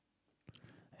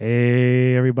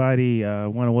Hey, everybody. I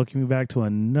want to welcome you back to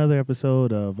another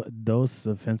episode of Dos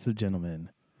Offensive Gentlemen.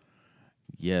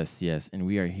 Yes, and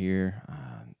we are here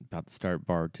about to start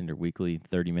Bartender Weekly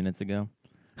 30 minutes ago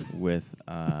with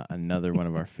another one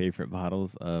of our favorite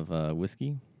bottles of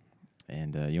whiskey.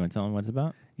 And you want to tell them what it's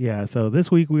about? Yeah, so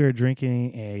this week we are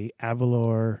drinking a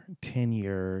Avalor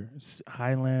 10-year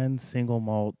Highland single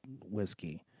malt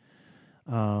whiskey.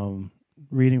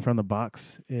 Reading from the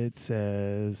box, it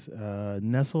says,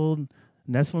 nestling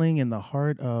in the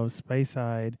heart of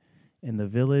Speyside in the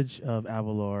village of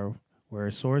Avalor, where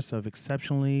a source of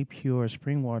exceptionally pure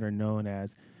spring water known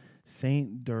as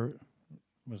Saint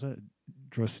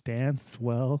Drostan's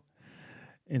Well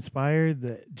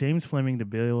inspired James Fleming to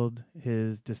build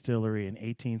his distillery in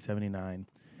 1879.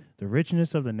 The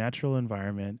richness of the natural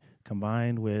environment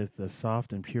combined with the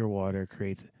soft and pure water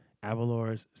creates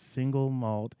Avalor's single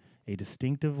malt, a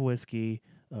distinctive whiskey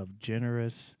of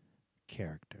generous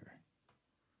character.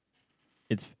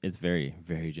 It's very,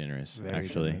 very generous, Very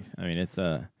actually. generous. I mean, it's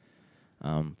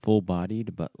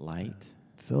full-bodied but light.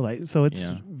 So it's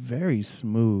very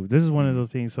smooth. This is one of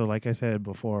those things. So like I said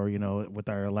before, with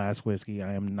our last whiskey,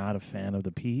 I am not a fan of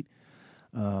the peat.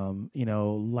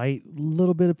 Light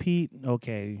little bit of peat,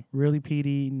 okay. Really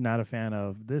peaty, not a fan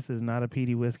of. This is not a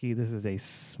peaty whiskey. This is a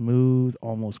smooth,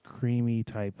 almost creamy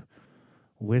type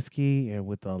whiskey, and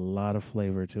with a lot of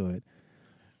flavor to it.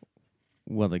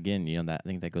 Well, again, that I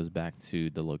think that goes back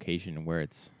to the location where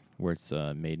it's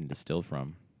made and distilled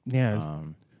from. Yeah,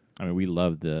 I mean, we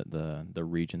love the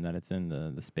region that it's in,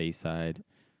 the Speyside.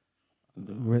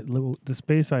 the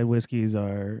Speyside whiskeys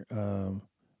are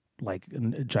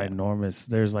ginormous.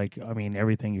 There's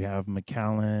everything. You have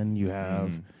Macallan, you have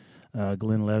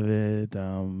Glenlivet,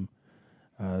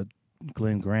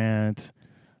 Glen Grant.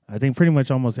 I think pretty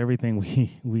much almost everything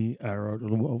we are a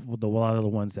lot of the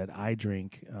ones that I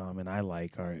drink and I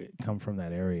like come from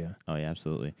that area. Oh yeah,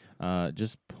 absolutely.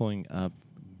 Just pulling up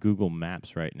Google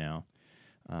Maps right now,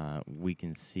 we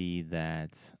can see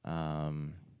that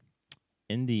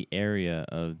in the area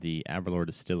of the Aberlour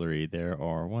Distillery, there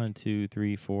are 1, 2,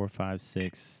 3, 4, 5,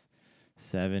 6,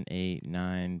 7, 8,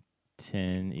 9,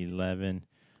 10, 11.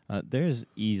 There's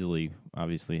easily,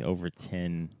 obviously, over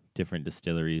 10 different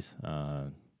distilleries.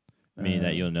 Many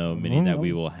that you'll know, many that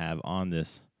we will have on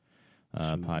this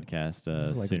podcast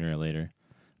sooner or later.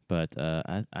 But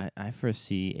I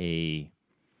foresee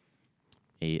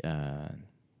a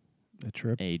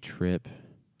trip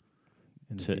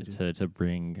to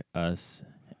bring us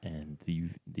and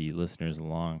the listeners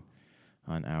along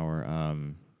on our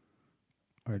on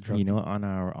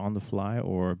the fly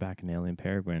or back in Alien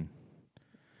Peregrine.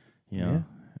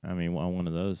 I mean, on one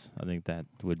of those, I think that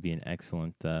would be an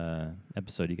excellent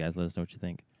episode. You guys let us know what you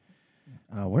think.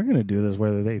 We're gonna do this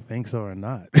whether they think so or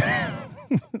not.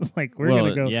 It's like we're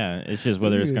gonna go. Yeah, it's just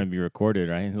whether it's going to be recorded,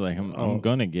 right? It's like I'm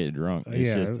gonna get drunk.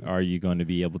 It's just, are you going to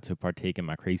be able to partake in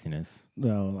my craziness?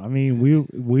 No, I mean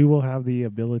we will have the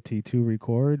ability to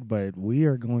record, but we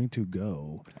are going to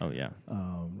go. Oh yeah.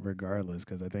 Regardless,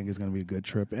 because I think it's going to be a good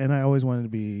trip, and I always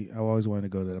wanted to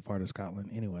go to that part of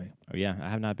Scotland anyway. Oh yeah, I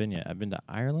have not been yet. I've been to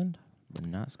Ireland, but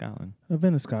not Scotland. I've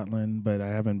been to Scotland, but I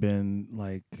haven't been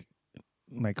like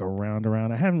around.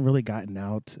 I haven't really gotten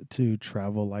out to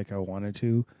travel like I wanted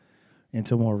to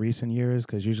until more recent years,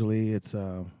 because usually it's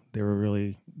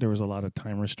there was a lot of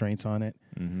time restraints on it.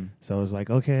 Mm-hmm. So it was like,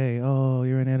 okay,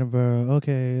 you're in Edinburgh,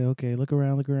 okay, look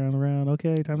around,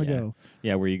 okay, time to go.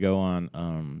 Yeah, where you go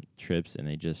on trips and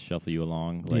they just shuffle you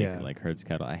along like herds of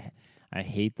cattle. I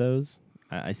hate those.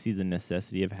 I see the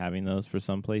necessity of having those for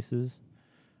some places,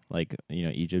 like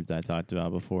Egypt I talked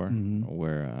about before,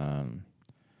 where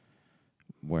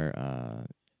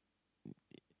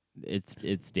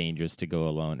it's dangerous to go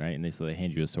alone, right? And they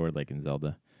hand you a sword like in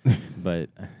Zelda, but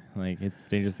it's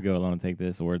dangerous to go alone and take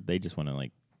this, or they just want to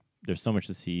there's so much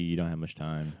to see, you don't have much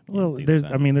time. Well, there's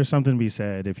something to be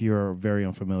said if you're very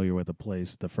unfamiliar with a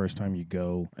place the first time you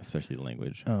go, especially the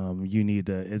language. You need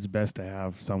to. It's best to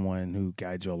have someone who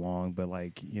guides you along. But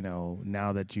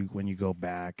now that when you go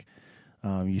back,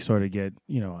 you sort of get.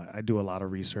 I do a lot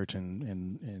of research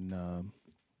and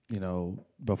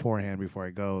beforehand before I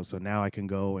go. So now I can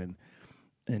go and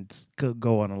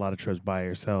go on a lot of trips by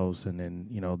yourselves, and then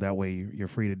that way you're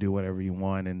free to do whatever you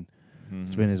want and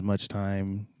spend as much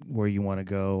time where you want to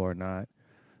go or not.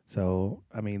 So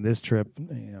I mean, this trip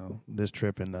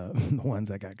and the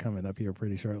ones I got coming up here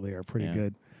pretty shortly are pretty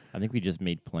good. I think we just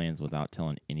made plans without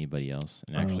telling anybody else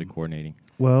and actually coordinating.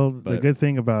 Well, the good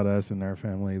thing about us and our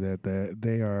family that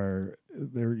they're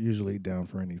usually down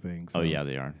for anything. So. Oh yeah,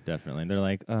 they are definitely. They're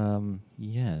like,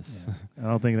 yes. Yeah. I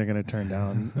don't think they're going to turn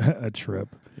down a trip.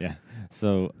 Yeah.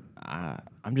 So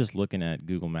I'm just looking at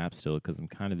Google Maps still because I'm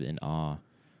kind of in awe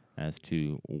as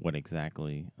to what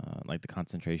exactly, like the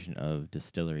concentration of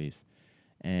distilleries.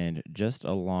 And just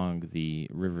along the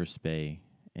River Spey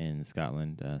in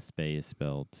Scotland, Spey is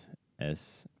spelled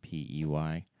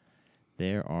Spey.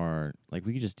 There are, like,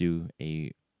 we could just do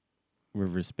a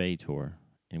River Spey tour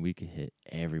and we could hit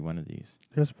every one of these.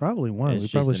 There's probably one. It's We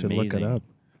just probably should look it amazing. up.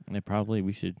 And probably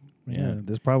we should, Yeah,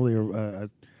 there's probably the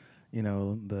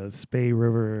Spey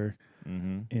River,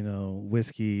 Mm-hmm.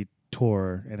 whiskey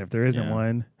tour, and if there isn't Yeah.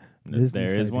 one,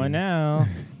 There is one idea. now.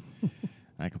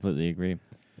 I completely agree.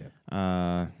 Yep.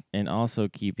 And also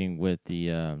keeping with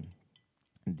the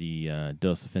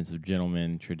Dos Offensive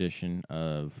Gentlemen tradition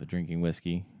of drinking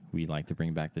whiskey, we like to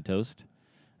bring back the toast.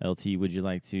 LT, would you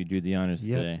like to do the honors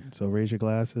today? So raise your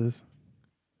glasses.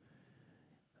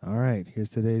 All right, here's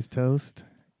today's toast.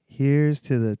 Here's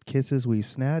to the kisses we've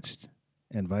snatched,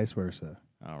 and vice versa.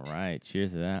 All right.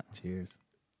 Cheers to that. Cheers.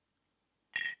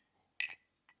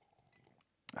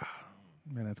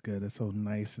 Man, that's good. It's so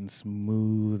nice and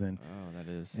smooth, and Oh, that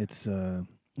is. it's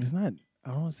not. I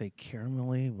don't want to say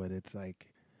caramelly, but it's like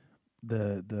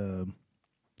the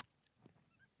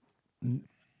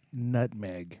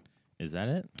nutmeg. Is that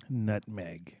it?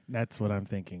 Nutmeg. That's what I'm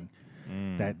thinking.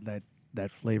 Mm.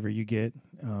 That flavor you get.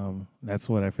 That's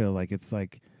what I feel like. It's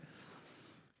like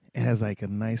it has like a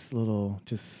nice little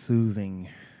just soothing.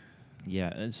 Yeah.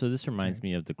 And so this reminds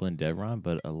me of the Glendeveron,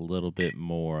 but a little bit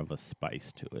more of a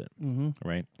spice to it,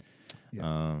 right?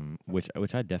 Yeah.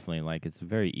 Which I definitely like. It's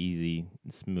very easy,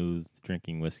 smooth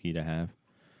drinking whiskey to have.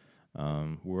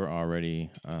 We're already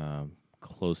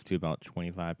close to about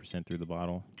 25% through the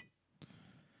bottle.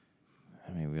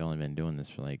 I mean, we've only been doing this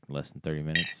for like less than 30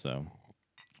 minutes, so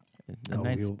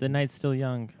the night's still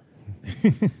young.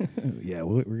 Yeah,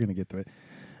 we're gonna get through it.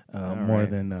 More right.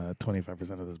 than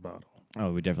 25% of this bottle.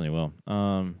 Oh, we definitely will.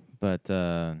 But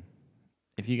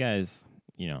if you guys,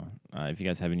 if you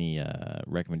guys have any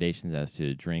recommendations as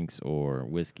to drinks or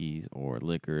whiskeys or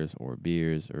liquors or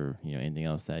beers or anything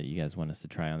else that you guys want us to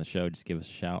try on the show, just give us a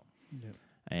shout. Yep.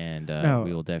 And Now,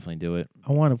 we will definitely do it.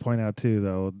 I want to point out too,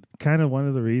 though, kind of one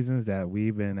of the reasons that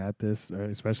we've been at this,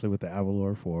 especially with the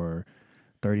Avalor, for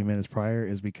 30 minutes prior,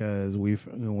 is because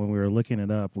when we were looking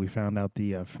it up, we found out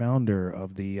the founder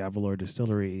of the Avalor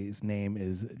Distillery's name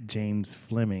is James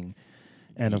Fleming,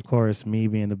 and of course, me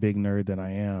being the big nerd that I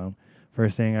am,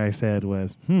 first thing I said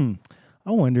was, I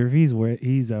wonder if he's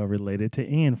related to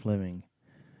Ian Fleming.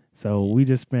 So we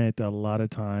just spent a lot of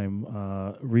time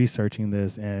researching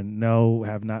this, and no,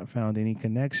 have not found any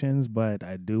connections. But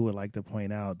I would like to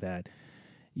point out that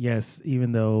yes,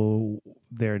 even though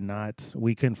they're not,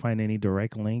 we couldn't find any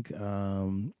direct link.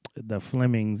 The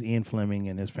Flemings, Ian Fleming,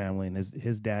 and his family, and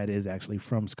his dad is actually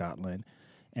from Scotland,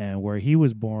 and where he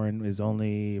was born is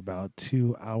only about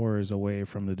 2 hours away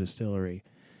from the distillery.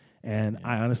 And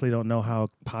I honestly don't know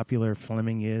how popular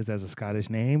Fleming is as a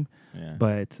Scottish name,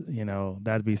 but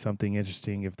that'd be something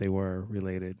interesting if they were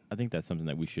related. I think that's something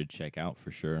that we should check out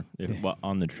for sure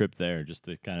on the trip there, just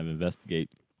to kind of investigate.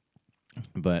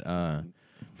 But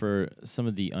for some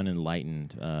of the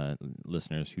unenlightened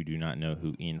listeners who do not know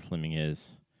who Ian Fleming is,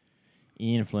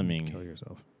 Ian Fleming Kill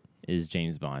yourself. is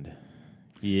James Bond.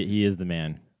 He is the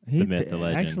man. The myth, the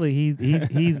legend. Actually,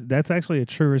 he's that's actually a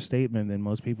truer statement than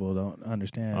most people don't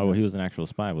understand. Oh, well, he was an actual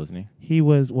spy, wasn't he? He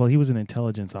was an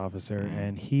intelligence officer,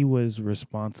 and he was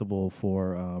responsible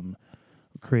for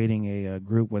creating a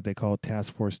group, what they call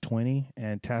Task Force 20.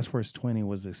 And Task Force 20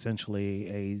 was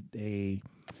essentially a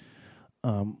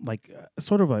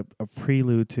sort of a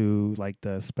prelude to like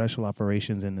the special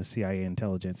operations in the CIA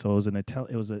intelligence. So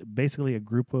it was basically a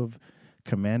group of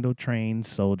commando trained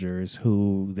soldiers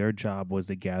who their job was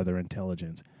to gather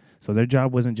intelligence. So their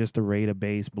job wasn't just to raid a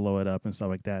base, blow it up and stuff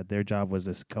like that. Their job was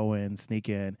to go in, sneak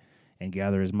in, and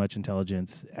gather as much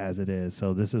intelligence as it is.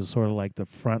 So this is sort of like the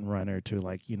front runner to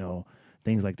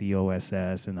things like the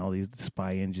OSS and all these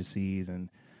spy agencies and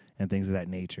things of that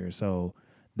nature. So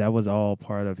that was all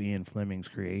part of Ian Fleming's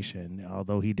creation.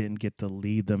 Although he didn't get to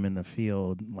lead them in the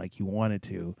field like he wanted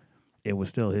to, it was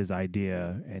still his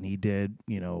idea, and he did,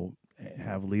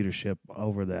 have leadership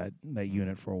over that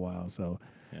unit for a while. So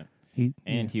he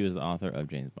was the author of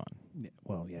James Bond. Yeah,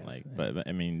 well, yes. But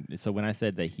I mean, so when I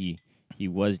said that he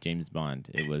was James Bond,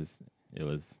 it was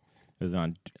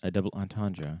on a double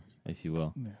entendre, if you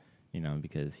will. Yeah.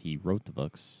 Because he wrote the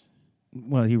books.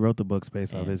 Well, he wrote the books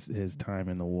based off his time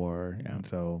in the war, Yeah. and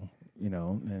so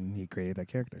and he created that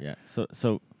character. Yeah.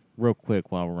 So real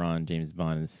quick, while we're on James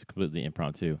Bond, this is completely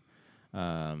impromptu.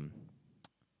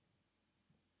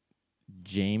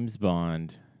 James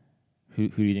Bond, who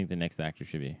do you think the next actor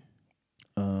should be?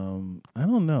 I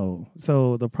don't know.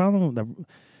 So the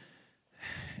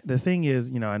thing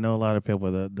is, I know a lot of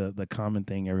people. The common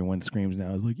thing everyone screams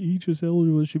now is like Idris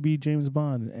Elba should be James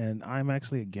Bond, and I'm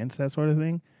actually against that sort of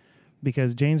thing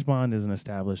because James Bond is an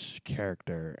established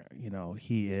character.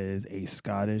 He is a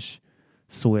Scottish,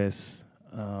 Swiss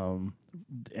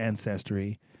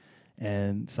ancestry,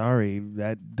 and sorry,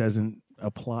 that doesn't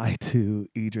apply to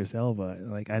Idris Elba.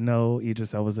 Like I know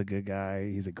Idris Elba's a good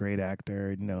guy; he's a great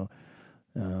actor.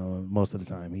 Most of the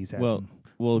time he's had Well, some.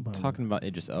 well, Bum. talking about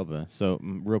Idris Elba. So,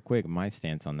 real quick, my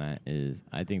stance on that is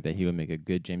I think that he would make a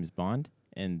good James Bond.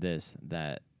 In this,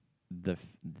 that the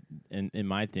in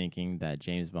my thinking that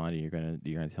James Bond, you're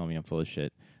gonna tell me I'm full of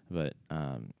shit, but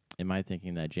in my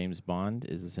thinking that James Bond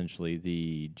is essentially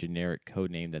the generic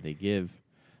code name that they give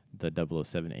the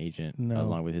 007 agent No,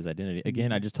 along with his identity.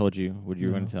 Again, I just told you what you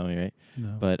were going no, to tell me, right?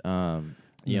 no, But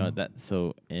no. that,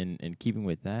 so in keeping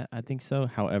with that, I think so.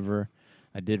 However,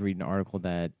 I did read an article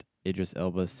that Idris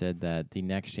Elba said that the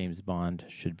next James Bond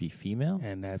should be female,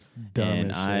 And that's dumb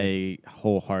and as shit. I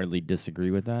wholeheartedly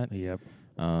disagree with that. Yep.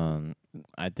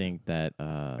 I think that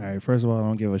All right. First of all, I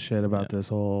don't give a shit yeah, about this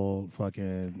whole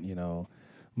fucking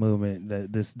movement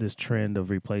that this trend of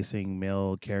replacing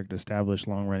male character established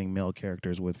long running male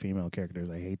characters with female characters.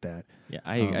 I hate that.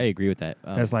 I agree with that.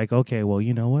 That's like okay, well,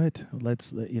 you know what?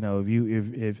 Let's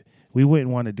if we wouldn't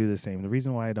want to do the same. The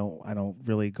reason why I don't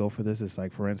really go for this is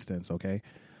like for instance, okay,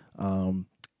 um,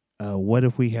 what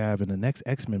if we have in the next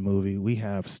X-Men movie we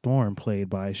have Storm played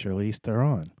by Charlize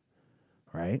Theron,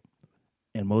 right?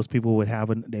 And most people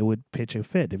they would pitch a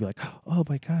fit. They'd be like, "Oh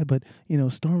my god, but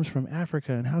Storm's from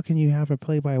Africa, and how can you have her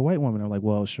played by a white woman?" I'm like,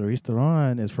 "Well, Charlize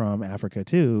Theron is from Africa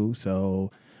too,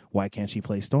 so why can't she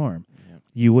play Storm?" yeah.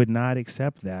 You would not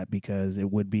accept that because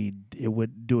it would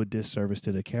do a disservice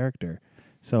to the character.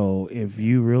 So if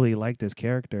you really like this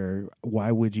character,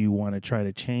 why would you want to try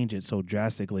to change it so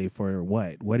drastically for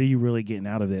what? What are you really getting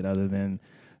out of it other than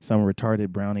some retarded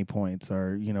brownie points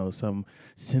or some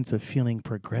sense of feeling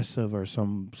progressive or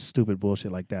some stupid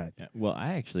bullshit like that? Yeah. Well,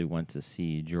 I actually want to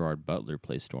see Gerard Butler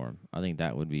play Storm. I think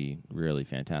that would be really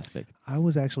fantastic. I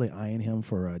was actually eyeing him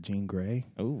for Jean Grey,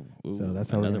 Oh, so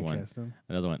that's how we're another gonna one. cast him.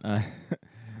 Another one.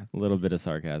 A little bit of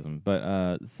sarcasm,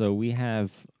 but so we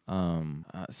have.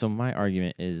 So my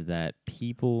argument is that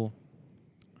people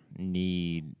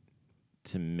need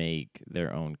to make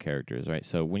their own characters, right?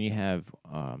 So when you have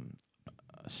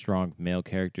strong male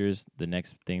characters, the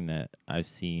next thing that I've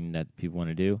seen that people want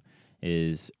to do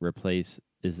is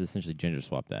essentially gender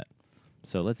swap that.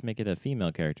 So let's make it a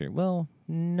female character. Well,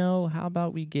 no. How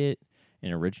about we get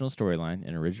an original storyline,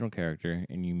 an original character,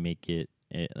 and you make it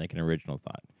like an original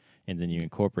thought, and then you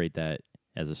incorporate that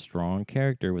as a strong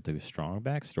character with a strong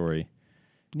backstory.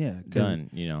 Yeah, because Done.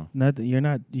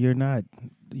 you're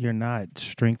not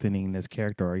strengthening this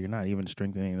character, or you're not even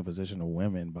strengthening the position of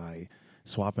women by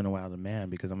swapping them out a man.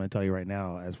 Because I'm going to tell you right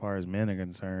now, as far as men are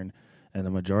concerned, and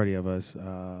the majority of us,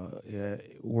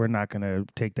 we're not going to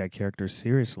take that character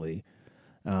seriously.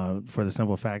 For the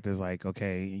simple fact is like,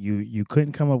 okay, you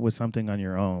couldn't come up with something on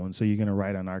your own, so you're going to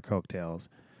ride on our coattails,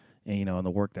 and and the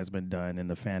work that's been done and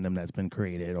the fandom that's been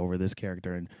created over this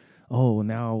character. And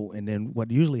then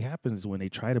what usually happens is when they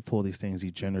try to pull these things,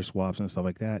 these gender swaps and stuff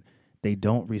like that, they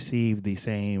don't receive the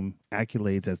same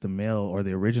accolades as the male or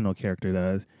the original character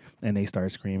does, and they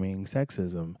start screaming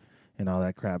sexism and all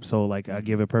that crap. So like I'll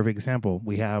give a perfect example.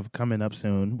 We have coming up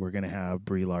soon, we're gonna have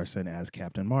Brie Larson as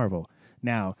Captain Marvel.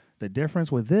 Now, the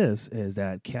difference with this is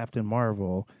that Captain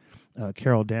Marvel,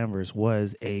 Carol Danvers,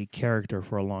 was a character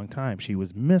for a long time. She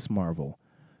was Miss Marvel,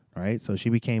 right? So she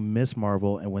became Miss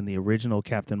Marvel, and when the original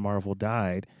Captain Marvel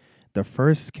died, the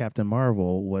first Captain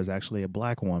Marvel was actually a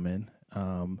black woman,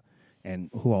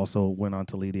 and who also went on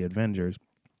to lead the Avengers.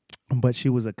 But she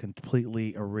was a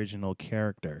completely original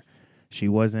character. She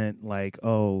wasn't like,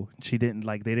 oh, she didn't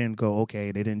like, they didn't go,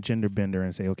 okay, they didn't gender bend her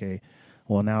and say, okay,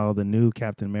 well, now the new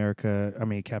Captain America, I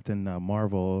mean, Captain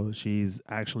Marvel, she's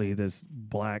actually this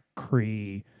black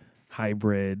Kree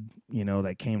hybrid,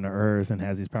 that came to Earth and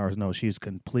has these powers. No, she's a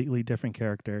completely different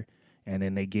character. And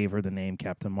then they gave her the name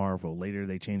Captain Marvel. Later,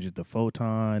 they changed it to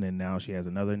Photon, and now she has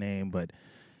another name. But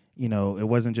it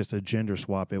wasn't just a gender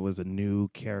swap; it was a new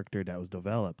character that was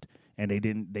developed, and they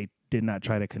did not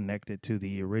try to connect it to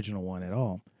the original one at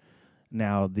all.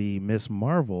 Now, the Miss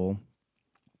Marvel,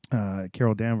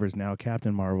 Carol Danvers, now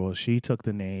Captain Marvel, she took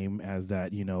the name as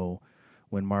that,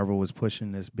 when Marvel was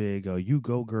pushing this big "you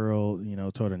go girl,"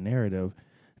 sort of narrative.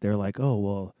 They're like, oh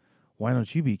well, why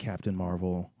don't you be Captain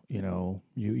Marvel?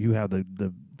 You have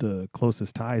the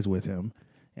closest ties with him,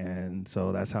 and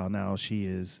so that's how now she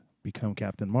is become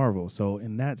Captain Marvel. So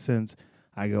in that sense,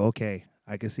 I go, okay,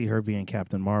 I could see her being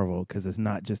Captain Marvel because it's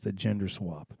not just a gender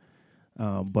swap.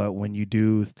 But when you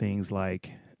do things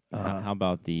like, How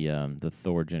about the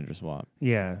Thor gender swap?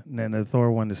 yeah, and then the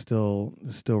Thor one is still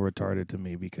retarded to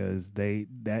me because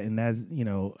that's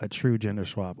a true gender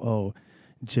swap. Oh,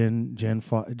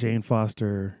 Jane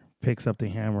Foster picks up the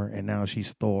hammer and now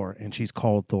she's Thor and she's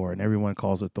called Thor and everyone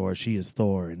calls her Thor. She is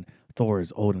Thor and Thor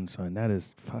is Odin's son. That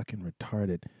is fucking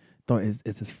retarded. Thor is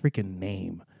it's his freaking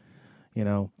name, you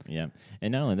know. Yeah,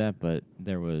 and not only that, but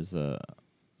there was a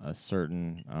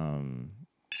certain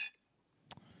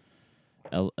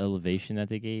elevation that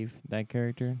they gave that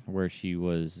character, where she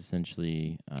was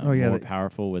essentially more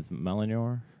powerful with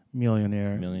Mjolnir.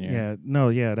 Millionaire. Yeah, no,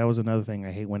 yeah, that was another thing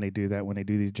I hate when they do that. When they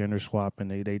do these gender swap and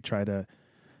they try to,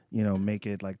 make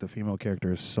it like the female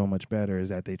character is so much better. Is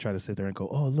that they try to sit there and go,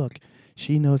 oh look,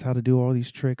 she knows how to do all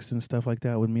these tricks and stuff like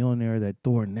that with Mjolnir that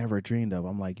Thor never dreamed of.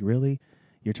 I'm like, really?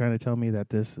 You're trying to tell me that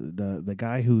the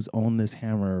guy who's owned this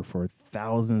hammer for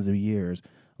thousands of years,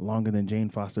 longer than Jane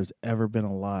Foster's ever been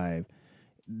alive,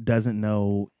 doesn't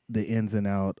know the ins and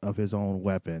out of his own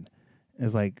weapon?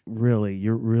 It's like, really,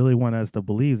 you really want us to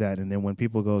believe that? And then when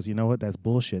people goes, you know what, that's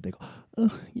bullshit, they go,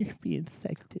 oh, you're being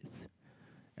sexist.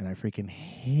 And I freaking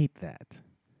hate that.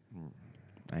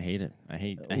 I hate it. I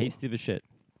hate stupid shit.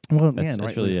 Well, that's, man, that's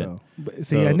rightly really so. But,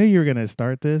 see, I knew you were going to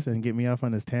start this and get me off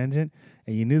on this tangent,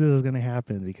 and you knew this was going to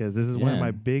happen because this is one of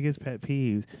my biggest pet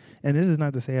peeves. And this is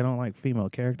not to say I don't like female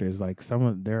characters. Like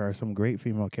there are some great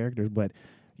female characters, but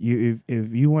if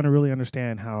you want to really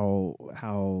understand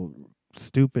how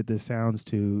stupid this sounds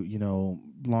to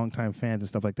longtime fans and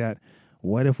stuff like that,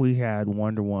 what if we had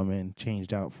Wonder Woman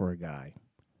changed out for a guy?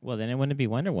 Well, then it wouldn't be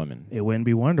Wonder Woman. It wouldn't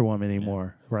be Wonder Woman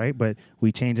anymore, right? But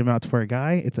we change him out for a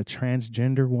guy, it's a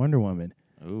transgender Wonder Woman,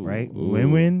 right? Ooh.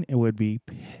 Women would be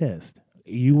pissed.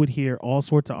 You would hear all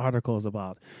sorts of articles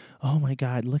about, oh my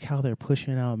God, look how they're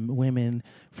pushing out women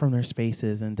from their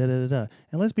spaces and da-da-da-da.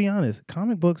 And let's be honest,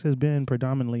 comic books has been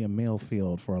predominantly a male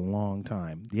field for a long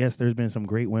time. Yes, there's been some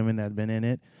great women that have been in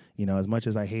it. As much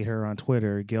as I hate her on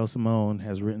Twitter, Gail Simone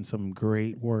has written some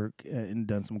great work and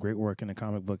done some great work in the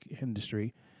comic book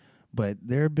industry. But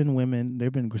there have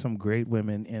been some great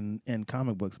women in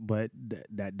comic books, but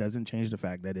that doesn't change the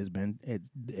fact that it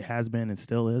has been and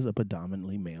still is a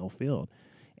predominantly male field.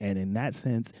 And in that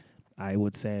sense, I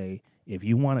would say if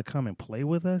you want to come and play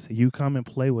with us, you come and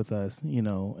play with us,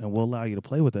 and we'll allow you to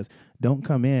play with us. Don't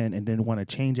come in and then want to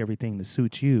change everything to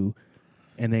suit you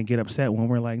and then get upset when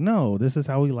we're like, no, this is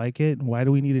how we like it. Why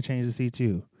do we need to change to suit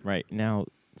you? Right. Now,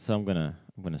 so I'm gonna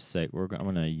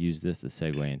use this to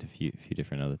segue into a few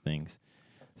different other things.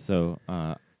 So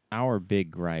our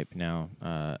big gripe now,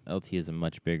 LT is a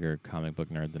much bigger comic book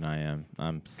nerd than I am.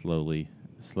 I'm slowly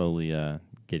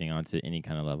getting onto any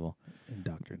kind of level.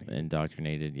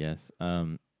 Indoctrinated, yes.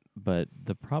 But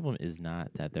the problem is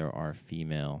not that there are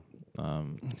female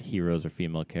heroes or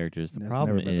female characters. The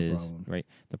problem is right.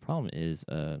 The problem is,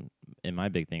 in my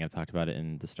big thing, I've talked about it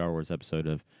in the Star Wars episode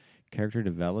of character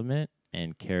development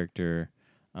and character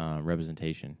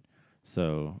representation.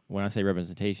 So when I say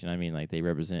representation, I mean like they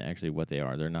represent actually what they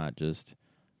are. They're not just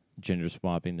gender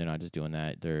swapping. They're not just doing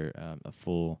that. They're a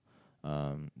full.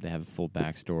 They have a full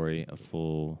backstory. A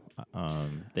full.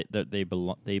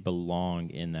 They belong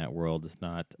in that world. It's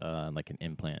not like an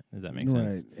implant. Does that make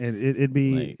sense? Right. And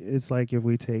it's like if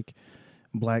we take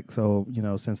Black, so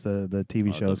since the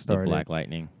TV show started, Black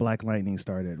Lightning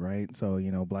started, right? So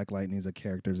Black Lightning's a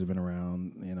character that's been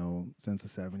around since the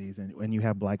 70s, and you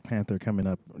have Black Panther coming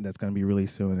up. That's going to be really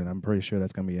soon, and I'm pretty sure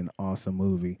that's going to be an awesome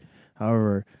movie.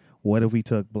 However, what if we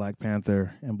took Black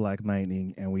Panther and Black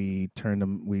Lightning and we'd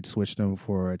switched them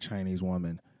for a Chinese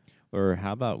woman? Or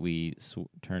how about we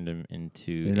turned him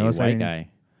into a white guy?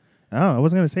 Oh, I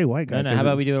wasn't going to say white guy. No, how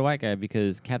about we do a white guy,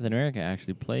 because Captain America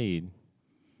actually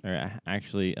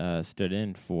stood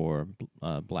in for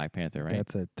Black Panther, right?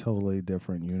 That's a totally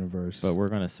different universe. But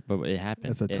it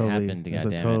happened. It's a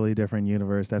totally different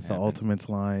universe. That's the Ultimates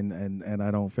line, and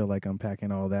I don't feel like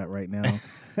unpacking all that right now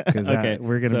because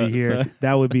we're going to be here.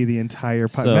 That would be the entire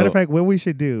matter of fact, what we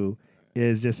should do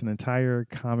is just an entire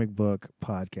comic book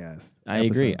podcast. I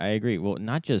agree. Well,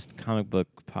 not just comic book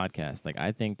podcast. Like,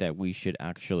 I think that we should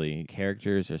actually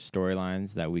characters or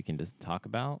storylines that we can just talk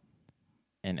about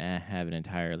and have an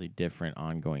entirely different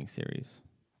ongoing series.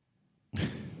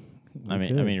 I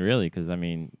mean, really, because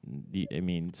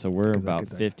so we're about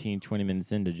 15, 20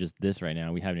 minutes into just this right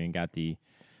now. We haven't even got the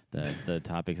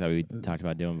topics that we talked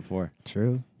about doing before.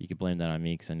 True. You could blame that on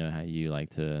me because I know how you like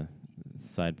to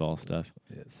sideball stuff.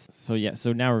 Yes. So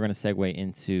now we're going to segue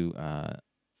into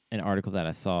an article that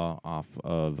I saw off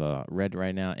of Reddit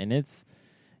right now, and it's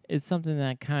It's something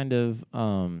that kind of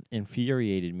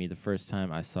infuriated me the first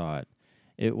time I saw it.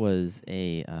 It was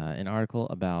a an article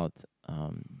about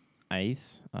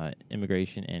ICE,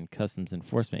 Immigration and Customs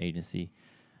Enforcement Agency,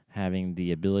 having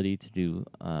the ability to do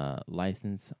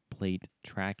license plate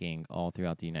tracking all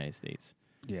throughout the United States.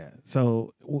 Yeah.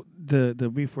 So the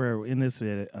be fair in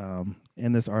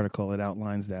this article, it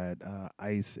outlines that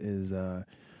ICE is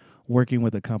working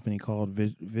with a company called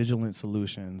Vigilant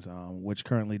Solutions, which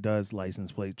currently does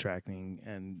license plate tracking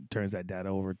and turns that data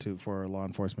over to for law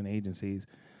enforcement agencies,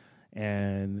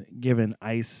 and given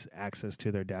ICE access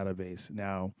to their database.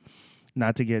 Now,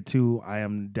 not to get too, I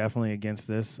am definitely against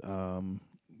this.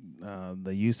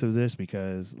 The use of this,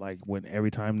 because like when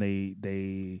every time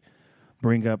they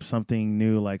bring up something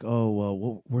new, like, oh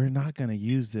well, we're not going to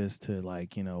use this to,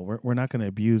 like, we're not going to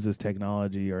abuse this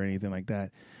technology or anything like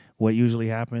that, what usually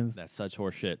happens, That's such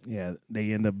horseshit. yeah,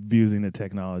 they end up abusing the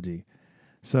technology.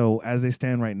 So as they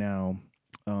stand right now,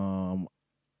 um,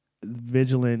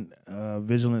 Vigilant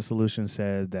Solutions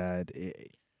says that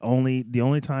the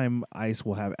only time ICE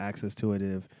will have access to it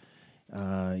if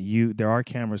there are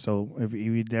cameras. So if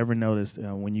you never noticed,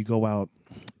 when you go out,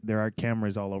 there are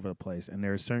cameras all over the place, and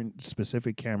there are certain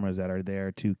specific cameras that are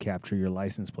there to capture your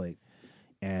license plate,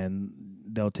 and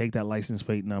they'll take that license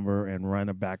plate number and run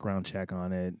a background check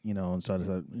on it, and so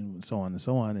on and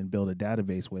so on, and build a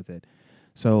database with it.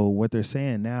 So what they're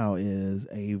saying now is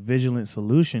a Vigilant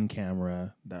Solution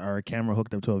camera, or a camera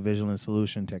hooked up to a Vigilant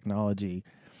Solution technology,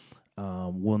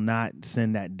 will not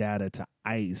send that data to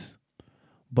ICE,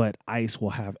 but ICE will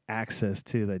have access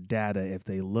to the data if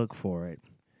they look for it.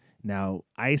 Now,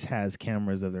 ICE has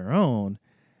cameras of their own.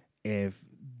 If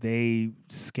they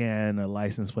scan a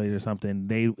license plate or something,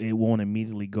 it won't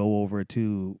immediately go over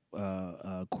to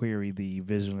query the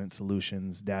Vigilant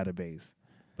Solutions database.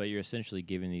 But you're essentially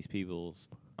giving these people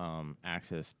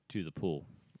access to the pool.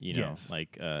 Yes.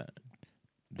 Like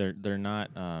they're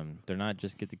not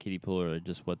just get the kiddie pool or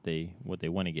just what they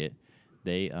want to get.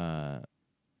 They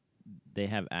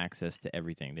have access to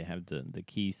everything. They have the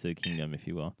keys to the kingdom, if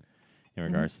you will, in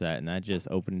regards to that, and that just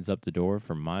opens up the door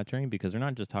for monitoring, because they're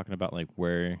not just talking about like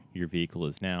where your vehicle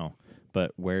is now,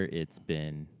 but where it's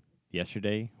been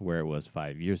yesterday, where it was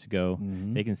 5 years ago.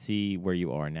 Mm-hmm. They can see where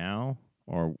you are now,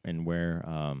 and where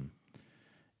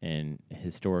and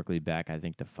historically back, I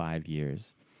think, to 5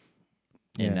 years.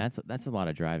 And that's a lot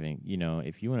of driving.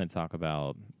 If you want to talk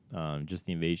about just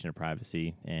the invasion of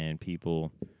privacy and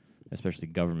people, especially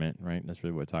government, right? That's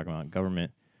really what we're talking about.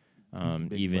 Government,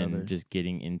 even brother. Just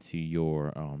getting into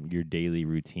your daily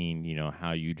routine.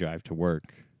 How you drive to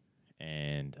work,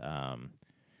 and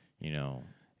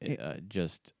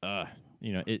it's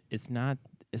not.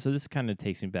 So this kind of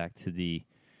takes me back to the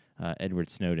Edward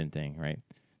Snowden thing, right?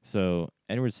 So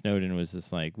Edward Snowden was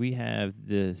just like, we have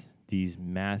these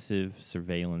massive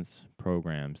surveillance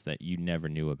programs that you never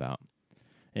knew about.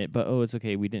 But it's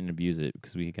okay, we didn't abuse it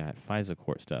because we got FISA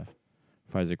court stuff,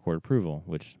 FISA court approval,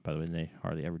 which, by the way, they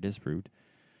hardly ever disproved.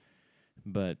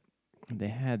 But they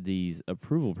had these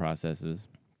approval processes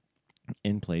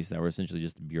in place that were essentially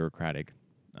just bureaucratic.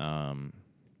 But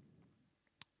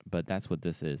that's what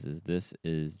this is. This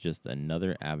is just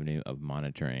another avenue of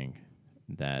monitoring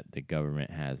that the government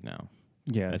has now.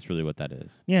 Yeah, that's really what that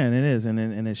is. Yeah, and it is,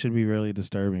 and it should be really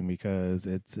disturbing, because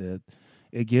it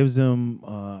gives them,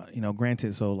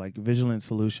 granted. So like Vigilant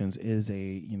Solutions is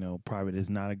a private, is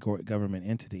not a government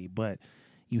entity, but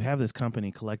you have this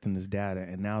company collecting this data,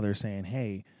 and now they're saying,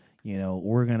 hey,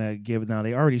 we're gonna give. Now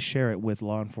they already share it with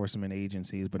law enforcement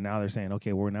agencies, but now they're saying,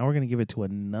 okay, we're gonna give it to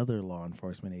another law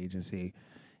enforcement agency,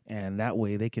 and that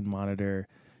way they can monitor,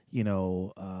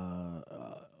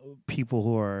 people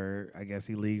who are, I guess,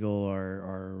 illegal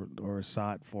or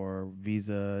sought for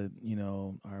visa,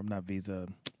 or not visa.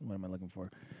 What am I looking for?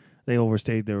 They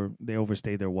overstayed their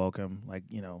welcome. Like,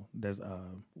 there's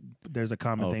a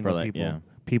common thing where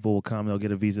people will come, they'll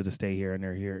get a visa to stay here, and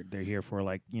they're here for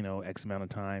like X amount of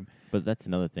time. But that's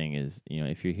another thing is,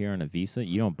 if you're here on a visa,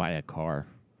 you don't buy a car.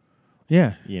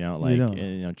 Yeah,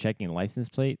 checking license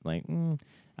plate. Like,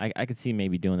 I could see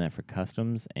maybe doing that for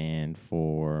customs and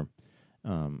for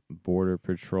border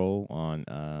patrol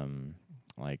on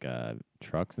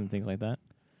trucks and things like that.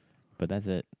 But that's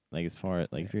it. Like, as far as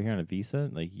if you're here on a visa,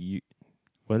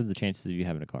 what are the chances of you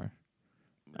having a car?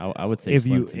 I would say if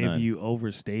you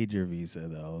overstayed your visa,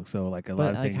 though. So like a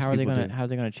lot of things. How are they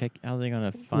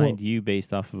gonna find you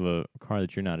based off of a car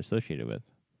that you're not associated with?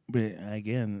 But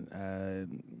again,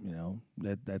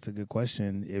 that's a good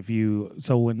question.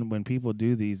 When people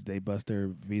do these, they bust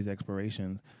their visa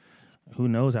expirations. Who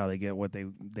knows how they get what they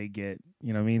get?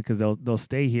 You know what I mean? Because they'll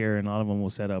stay here, and a lot of them will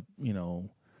set up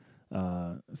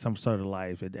some sort of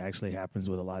life. It actually happens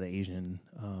with a lot of Asian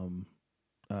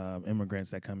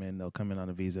immigrants that come in. They'll come in on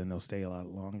a visa and they'll stay a lot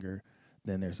longer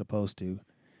than they're supposed to.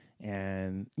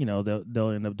 And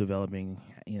they'll end up developing.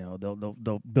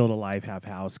 They'll build a life, have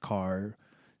house, car,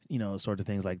 sort of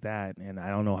things like that. And I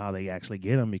don't know how they actually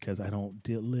get them because I don't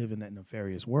live in that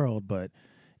nefarious world, but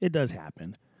it does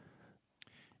happen.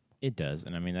 It does,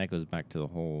 and I mean that goes back to the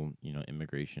whole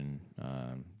immigration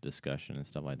discussion and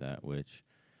stuff like that, which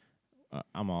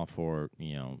I'm all for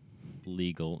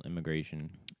legal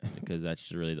immigration because that's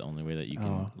just really the only way that you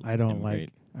can. I don't immigrate.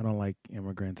 like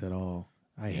immigrants at all.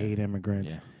 I Yeah. hate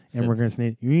immigrants. Yeah. Immigrants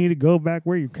you need to go back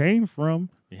where you came from.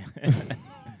 Yeah.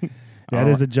 That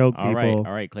is a joke, people.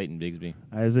 All right, Clayton Bigsby.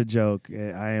 That is a joke.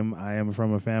 I am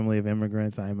from a family of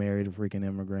immigrants. I married a freaking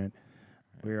immigrant.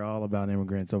 We're all about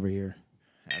immigrants over here.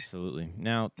 Absolutely.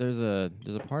 Now, there's a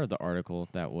part of the article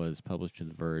that was published to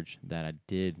The Verge that I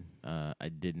did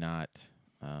not.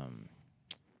 I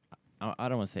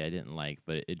don't want to say I didn't like,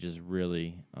 but it just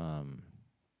really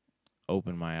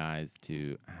opened my eyes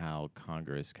to how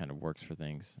Congress kind of works for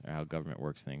things, or how government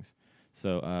works things.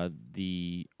 So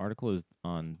the article is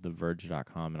on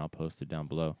TheVerge.com, and I'll post it down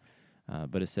below.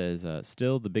 But it says,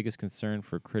 still the biggest concern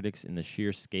for critics in the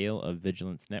sheer scale of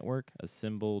Vigilance Network,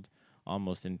 assembled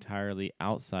almost entirely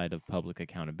outside of public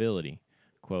accountability.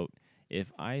 Quote,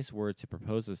 if ICE were to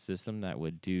propose a system that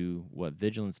would do what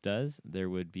Vigilance does, there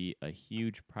would be a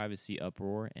huge privacy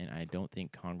uproar, and I don't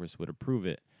think Congress would approve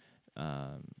it,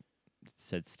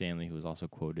 said Stanley, who was also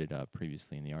quoted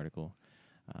previously in the article.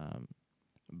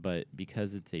 But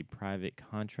because it's a private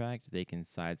contract, they can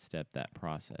sidestep that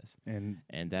process. And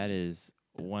that is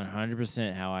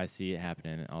 100% how I see it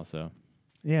happening also.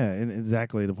 Yeah, and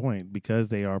exactly the point. Because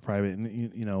they are private,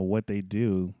 and what they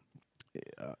do,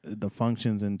 the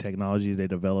functions and technologies they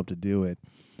develop to do it,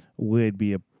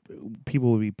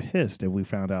 people would be pissed if we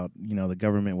found out the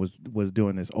government was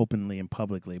doing this openly and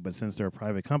publicly. But since they're a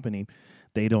private company,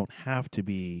 they don't have to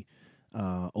be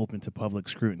open to public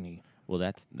scrutiny. Well,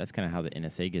 that's kind of how the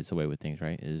NSA gets away with things,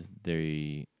 right? Is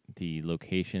the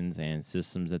locations and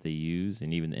systems that they use,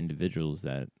 and even the individuals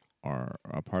that are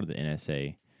a part of the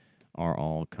NSA, are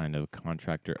all kind of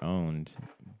contractor owned,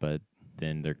 but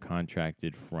then they're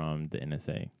contracted from the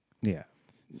NSA. Yeah.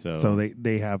 So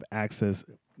they have access.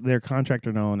 They're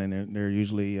contractor owned, and they're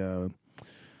usually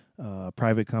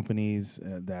private companies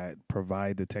that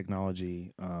provide the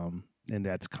technology, and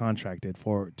that's contracted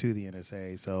to the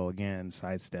NSA. So again,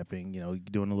 sidestepping,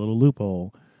 doing a little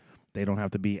loophole. They don't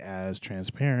have to be as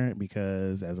transparent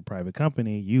because as a private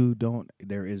company,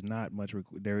 there isn't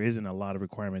a lot of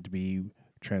requirement to be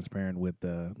transparent with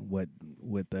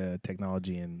the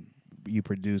technology and you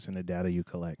produce and the data you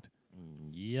collect.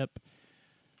 Yep.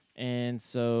 And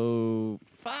so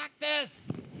fuck this.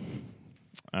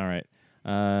 All right.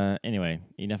 Anyway,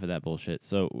 enough of that bullshit.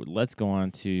 So let's go on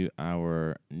to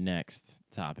our next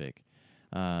topic.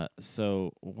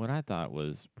 So what I thought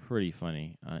was pretty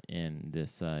funny in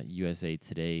this USA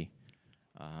Today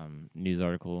news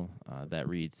article that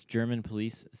reads, German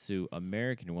police sue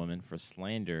American woman for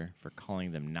slander for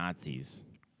calling them Nazis.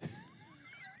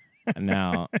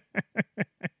 Now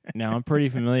I'm pretty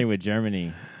familiar with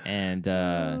Germany, and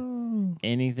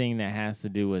anything that has to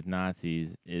do with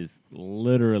Nazis is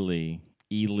literally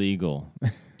illegal.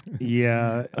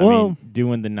 Yeah. I mean,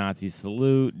 doing the Nazi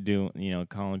salute,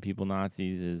 calling people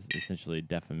Nazis is essentially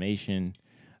defamation.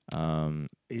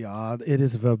 Yeah, it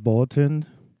is verboten.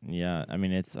 Yeah, I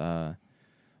mean it's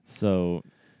so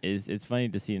it's funny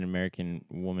to see an American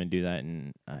woman do that,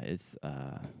 and it's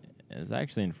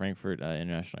actually in Frankfurt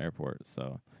International Airport.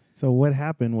 So what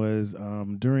happened was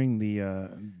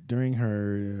during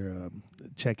her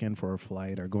check-in for her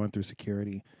flight or going through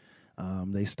security,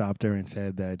 they stopped her and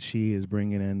said that she is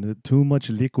bringing in too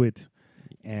much liquid,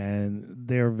 and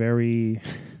they're very.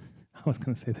 I was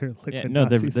going to say they're liquid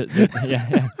Nazis.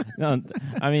 Yeah. No,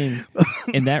 I mean,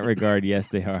 in that regard, yes,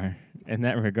 they are.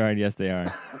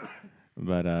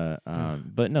 But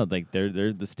no, like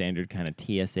they're the standard kind of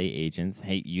TSA agents.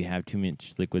 Hey, you have too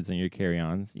much liquids in your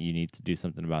carry-ons. You need to do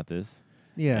something about this.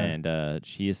 Yeah. And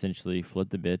she essentially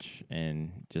flipped the bitch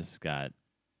and just got,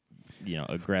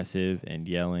 aggressive and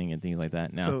yelling and things like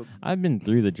that. Now, I've been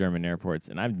through the German airports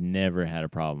and I've never had a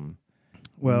problem.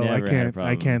 Well,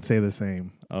 I can't say the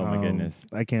same. Oh my goodness.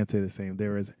 I can't say the same.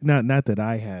 There is not that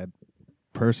I had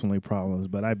personally problems,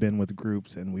 but I've been with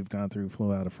groups and we've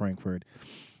flew out of Frankfurt.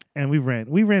 And we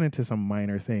ran into some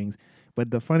minor things, but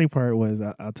the funny part was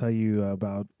I'll tell you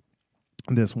about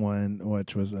this one,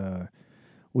 which was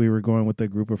we were going with a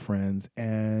group of friends,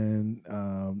 and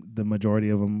the majority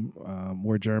of them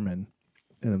were German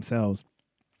in themselves.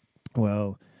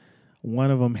 Well,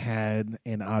 One of them had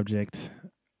an object.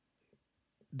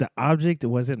 The object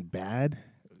wasn't bad.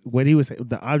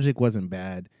 The object wasn't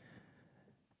bad,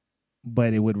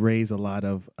 but it would raise a lot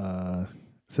of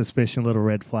suspicion, little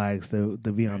red flags to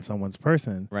be on someone's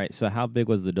person. Right. So how big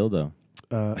was the dildo?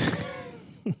 Uh,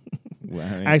 Well,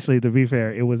 I mean, actually, to be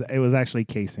fair, it was actually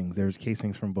casings. There was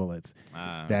casings from bullets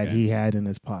that okay. he had in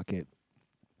his pocket.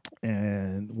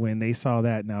 And when they saw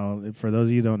that, now for those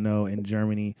of you who don't know, in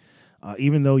Germany,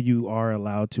 even though you are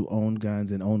allowed to own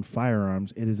guns and own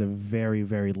firearms, it is a very,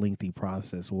 very lengthy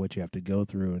process what you have to go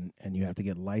through, and you have to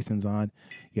get license on.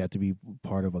 You have to be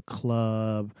part of a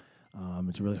club.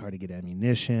 It's really hard to get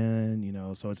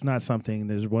ammunition, so it's not something.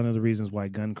 There's one of the reasons why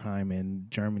gun crime in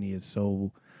Germany is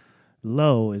so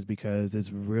low is because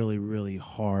it's really, really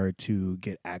hard to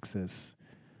get access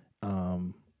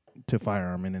to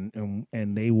firearm,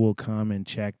 and they will come and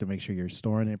check to make sure you're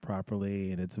storing it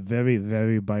properly, and it's very,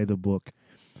 very by the book.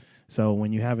 So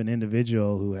when you have an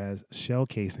individual who has shell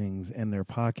casings in their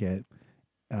pocket,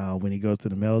 when he goes to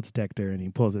the metal detector and he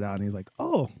pulls it out and he's like,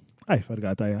 "Oh, I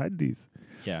forgot I had these."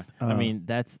 Yeah. I mean,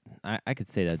 I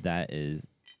could say that is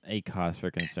a cause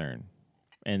for concern.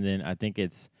 And then I think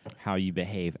it's how you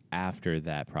behave after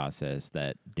that process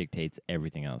that dictates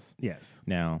everything else. Yes.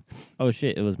 Now, oh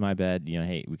shit, it was my bad.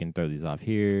 Hey, we can throw these off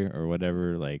here or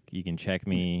whatever. Like, you can check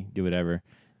me, do whatever.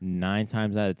 9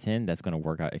 times out of 10, that's going to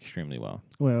work out extremely well.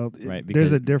 Well, right?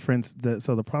 There's a difference.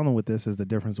 So the problem with this is the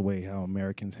difference the way how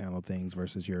Americans handle things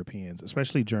versus Europeans,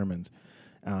 especially Germans.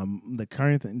 The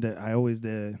current thing that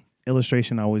the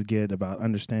illustration I always get about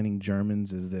understanding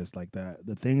Germans is this: like that,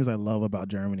 the things I love about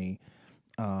Germany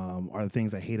are the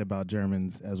things I hate about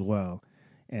Germans as well,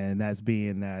 and that's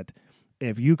being that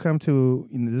if you come to,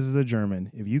 this is a German,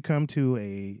 if you come to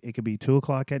it could be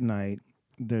 2:00 at night,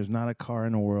 there's not a car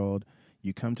in the world,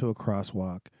 you come to a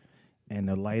crosswalk, and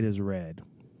the light is red,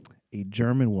 a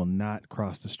German will not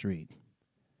cross the street.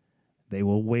 They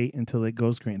will wait until it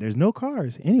goes green. There's no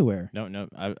cars anywhere. No,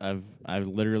 I've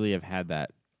literally have had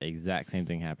that exact same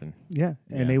thing happen. Yeah,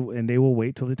 and they will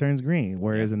wait till it turns green.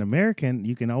 Whereas an American,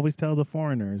 you can always tell the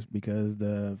foreigners, because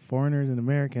the foreigners and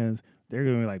Americans, they're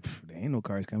going to be like, there ain't no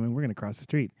cars coming. We're going to cross the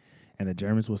street. And the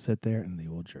Germans will sit there and they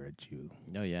will judge you.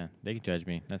 Oh yeah, they can judge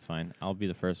me. That's fine. I'll be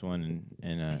the first one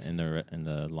in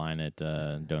the line at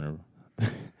donor.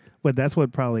 But that's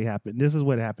what probably happened. This is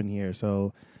what happened here.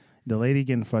 So the lady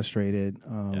getting frustrated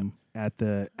at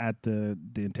the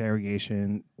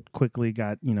interrogation quickly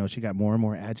got, she got more and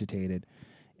more agitated.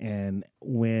 And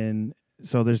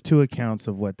so there's 2 accounts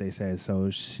of what they said. So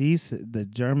the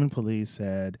German police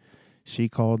said she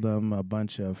called them a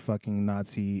bunch of fucking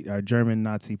German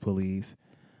Nazi police,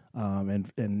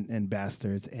 and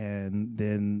bastards. And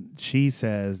then she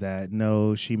says that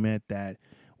no, she meant that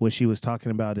what she was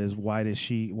talking about is why is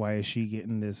she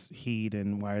getting this heat,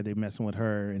 and why are they messing with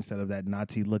her instead of that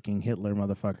Nazi-looking Hitler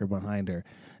motherfucker behind her.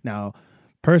 Now,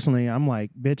 personally, I'm like,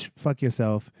 bitch, fuck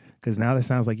yourself, because now that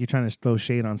sounds like you're trying to throw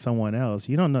shade on someone else.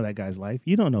 You don't know that guy's life.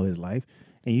 You don't know his life,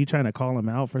 and you trying to call him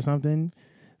out for something,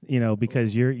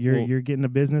 because you're getting a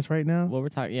business right now. Well, we're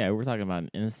talking about an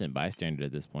innocent bystander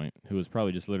at this point who was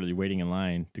probably just literally waiting in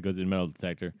line to go to the metal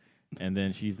detector, and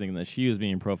then she's thinking that she was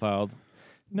being profiled.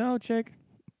 No, chick.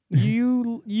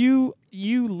 You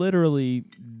literally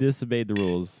disobeyed the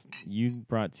rules. You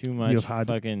brought too much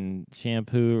fucking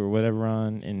shampoo or whatever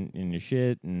on in your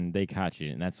shit, and they caught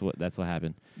you, and that's what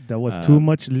happened. There was too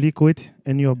much liquid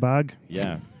in your bag.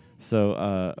 Yeah.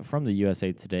 So from the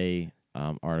USA Today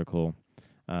article,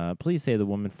 police say the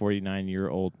woman,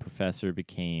 49-year-old professor,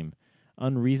 became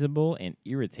unreasonable and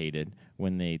irritated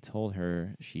when they told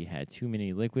her she had too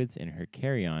many liquids in her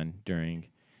carry-on during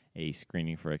a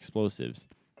screening for explosives.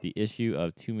 The issue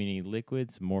of too many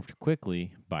liquids morphed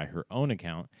quickly, by her own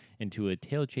account, into a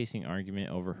tail-chasing argument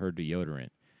over her deodorant.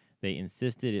 They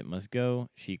insisted it must go.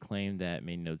 She claimed that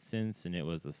made no sense and it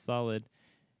was a solid.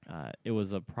 It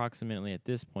was approximately at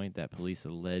this point that police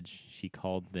alleged she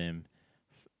called them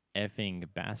effing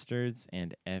bastards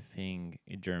and effing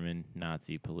German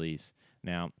Nazi police.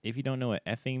 Now, if you don't know what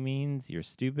effing means, you're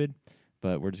stupid,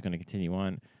 but we're just going to continue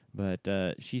on. But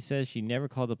she says she never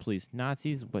called the police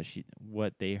Nazis.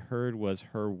 What they heard was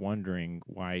her wondering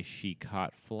why she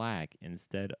caught flack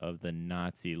instead of the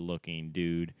Nazi-looking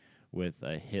dude with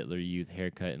a Hitler Youth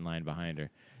haircut in line behind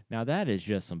her. Now that is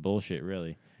just some bullshit,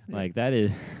 really. Like that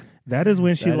is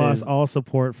when she lost all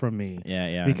support from me.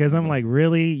 Yeah. Because I'm like,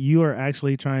 really, you are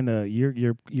actually trying to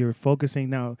you're focusing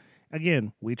now.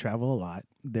 Again, we travel a lot.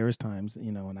 There's times,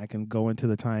 and I can go into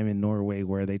the time in Norway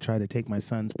where they tried to take my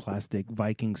son's plastic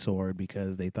Viking sword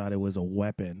because they thought it was a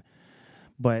weapon.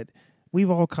 But we've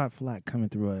all caught flack coming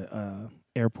through a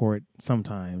airport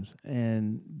sometimes,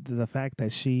 and the fact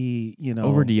that she,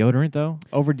 Over deodorant though.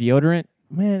 Over deodorant.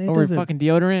 man, Over fucking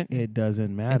deodorant. it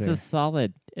doesn't matter. It's a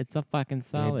solid. It's a fucking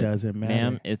solid. It doesn't matter,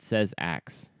 ma'am. It says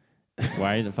Axe.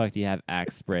 Why the fuck do you have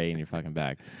Axe spray in your fucking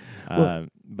bag? Well-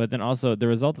 But then also, the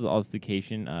result of the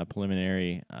altercation,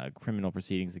 preliminary criminal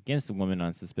proceedings against the woman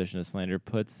on suspicion of slander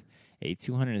puts a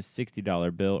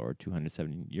 $260 bill or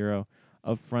 €270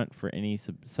 upfront for any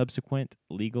subsequent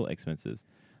legal expenses.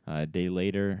 A day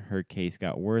later, her case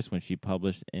got worse when she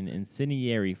published an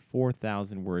incendiary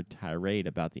 4,000-word tirade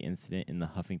about the incident in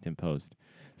the Huffington Post.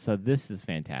 So this is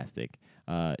fantastic.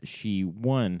 She,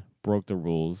 one, broke the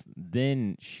rules.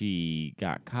 Then she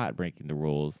got caught breaking the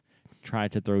rules,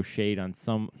 tried to throw shade on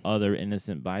some other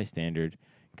innocent bystander,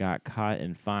 got caught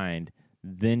and fined.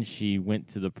 Then she went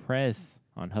to the press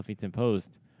on Huffington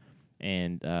Post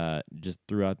and just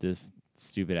threw out this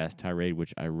stupid-ass tirade,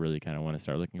 which I really kind of want to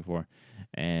start looking for.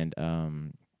 And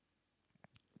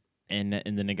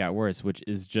then it got worse, which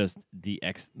is just the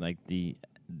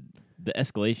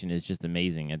escalation is just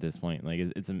amazing at this point. Like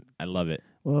I love it.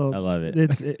 Well, I love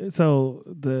it. So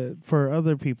for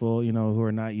other people, who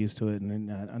are not used to it and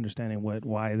not understanding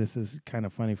why this is kind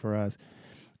of funny for us,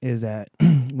 is that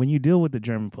when you deal with the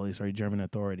German police or German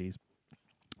authorities,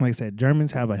 like I said,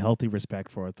 Germans have a healthy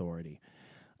respect for authority.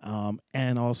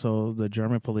 And also the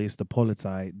German police, the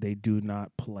Polizei, they do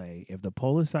not play. If the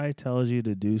Polizei tells you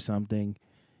to do something,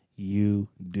 you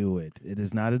do it. It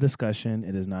is not a discussion.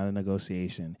 It is not a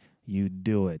negotiation. You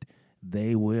do it.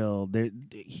 They will. In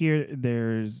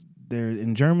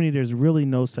Germany, there's really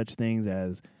no such things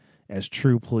as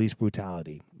true police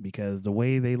brutality, because the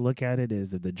way they look at it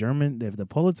is if the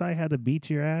Polizei had to beat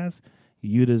your ass,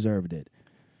 you deserved it.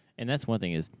 And that's one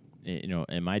thing is,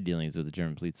 in my dealings with the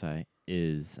German Polizei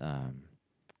is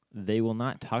they will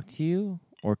not talk to you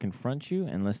or confront you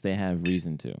unless they have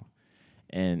reason to.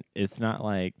 And it's not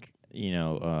like,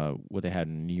 what they had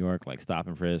in New York, like stop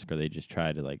and frisk, or they just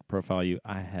try to like profile you.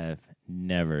 I have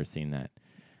never seen that.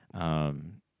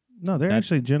 No, they're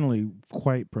actually generally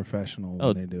quite professional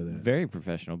when they do that. Very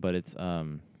professional, but it's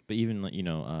but even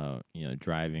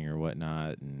driving or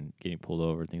whatnot and getting pulled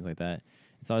over, things like that.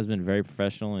 It's always been very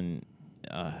professional, and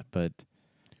but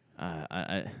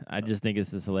I just think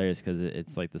it's just hilarious because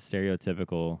it's like the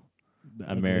stereotypical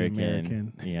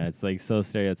American. Yeah, it's like so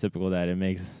stereotypical that it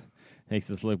makes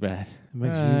us look bad. It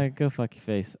makes you go fuck your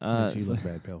face. makes you look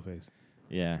bad, pale face.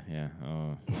 Yeah.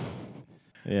 Oh.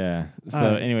 Yeah.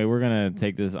 So anyway, we're gonna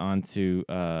take this on to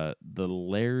the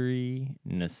Larry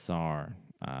Nassar.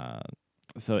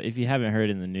 So if you haven't heard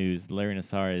in the news, Larry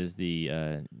Nassar is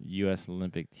the U.S.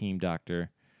 Olympic team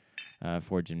doctor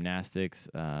for gymnastics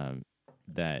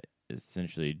that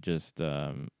essentially just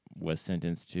was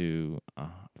sentenced to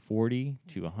 40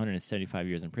 to 175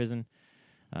 years in prison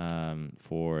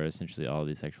for essentially all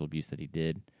the sexual abuse that he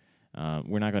did.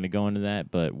 We're not going to go into that,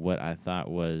 but what I thought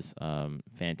was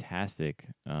fantastic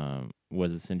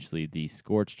was essentially the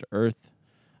scorched earth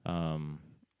avenue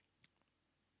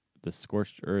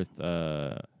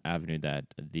that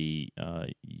the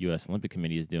U.S. Olympic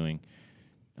Committee is doing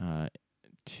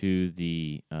to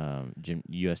the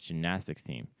U.S. gymnastics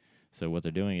team. So what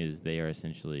they're doing is they are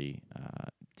essentially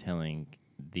telling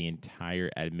the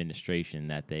entire administration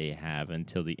that they have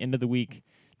until the end of the week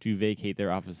to vacate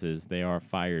their offices. They are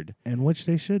fired. And which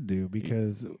they should do,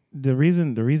 because the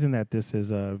reason that this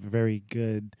is a very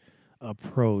good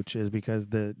approach is because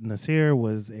the Nassar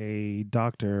was a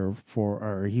doctor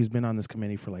or he's been on this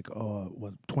committee for like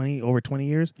over 20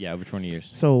 years. Yeah, over 20 years.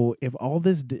 So if all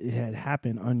this had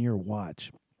happened on your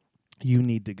watch, you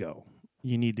need to go.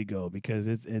 You need to go, because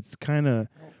it's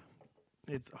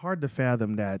hard to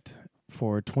fathom that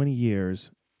for 20 years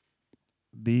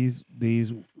these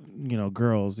girls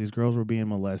were being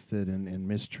molested and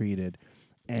mistreated,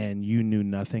 and you knew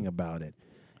nothing about it.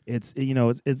 It's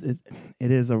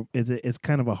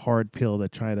kind of a hard pill to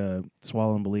try to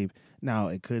swallow and believe. Now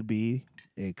it could be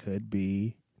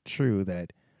true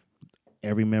that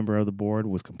every member of the board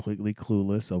was completely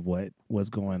clueless of what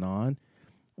was going on,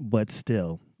 but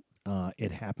still,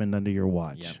 it happened under your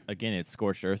watch. Yeah. Again, it's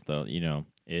scorched earth, though.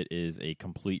 It is a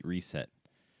complete reset,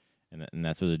 and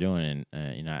that's what they're doing.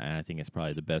 And I think it's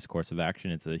probably the best course of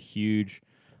action. It's a huge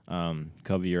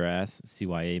cover your ass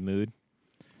CYA mood.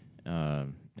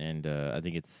 And I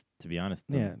think it's, to be honest,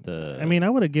 I mean, I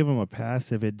would have given him a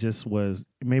pass if it just was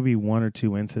maybe one or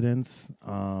two incidents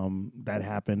that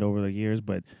happened over the years,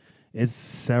 but it's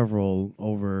several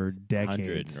over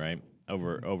decades. 100, right?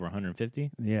 Over 150?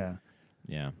 Yeah.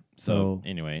 Yeah. So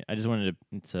anyway, I just wanted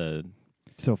to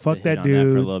fuck hit that on dude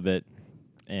that for a little bit,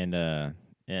 and yeah,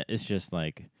 it's just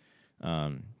like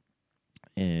Um,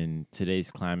 in today's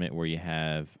climate, where you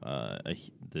have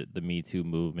the Me Too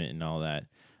movement and all that,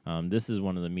 this is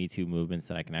one of the Me Too movements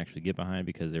that I can actually get behind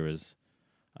because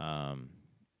um,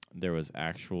 there was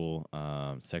actual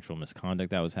sexual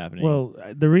misconduct that was happening. Well,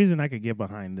 the reason I could get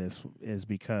behind this is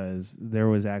because there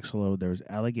was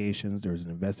allegations, there was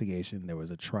an investigation, there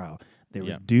was a trial, there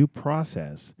was due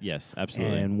process. Yes,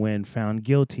 absolutely. And when found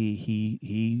guilty,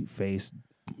 he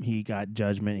got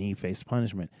judgment, he faced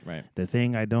punishment. Right. The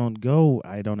thing I don't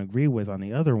agree with on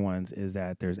the other ones is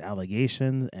that there's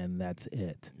allegations and that's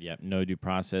it. Yeah, no due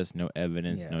process, no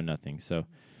evidence, no nothing. So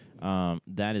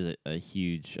that is a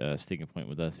huge sticking point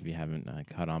with us. If you haven't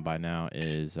caught on by now,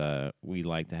 is we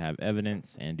like to have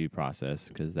evidence and due process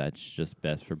because that's just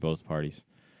best for both parties.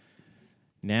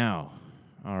 Now,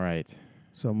 all right.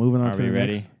 So moving on Are to we the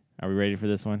ready? next. Are we ready for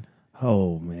this one?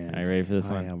 Oh man, Are you ready for this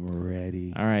one? I am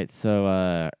ready. All right.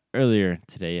 So earlier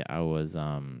today, I was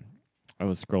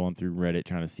scrolling through Reddit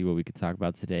trying to see what we could talk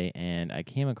about today, and I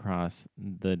came across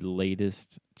the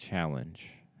latest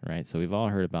challenge. Right. So we've all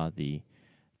heard about the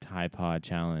Tide Pod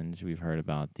challenge. We've heard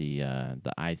about the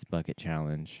ice bucket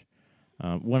challenge.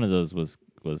 One of those was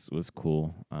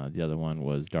cool. The other one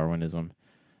was Darwinism,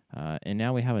 and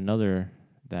now we have another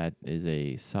that is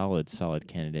a solid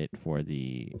candidate for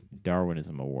the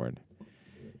Darwinism Award,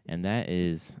 and that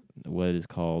is what is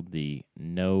called the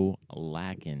No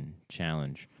Lacking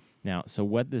Challenge. Now, so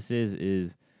what this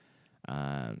is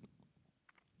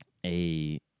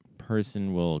a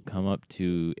person will come up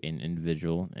to an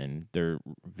individual, and they're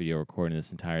video recording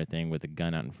this entire thing with a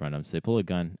gun out in front of them. So they pull a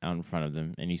gun out in front of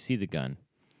them, and you see the gun,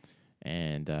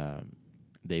 and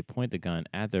they point the gun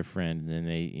at their friend, and then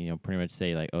they pretty much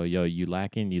say like, "Oh, yo, you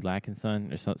lacking,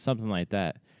 son," or something like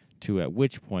that. At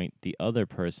which point the other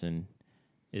person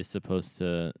is supposed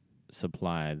to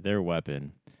supply their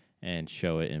weapon and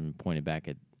show it and point it back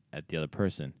at the other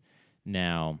person.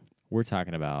 Now we're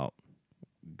talking about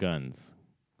guns,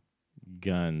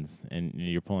 and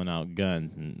you're pulling out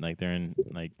guns, and like they're in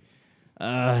like,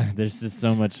 there's just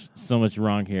so much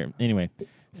wrong here. Anyway,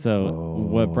 so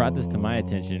what brought this to my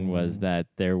attention was that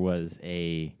there was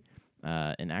an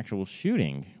actual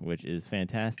shooting, which is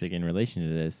fantastic in relation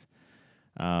to this.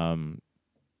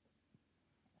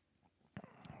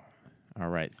 All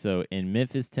right, so in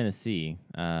Memphis, Tennessee,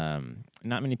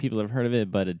 not many people have heard of it,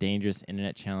 but a dangerous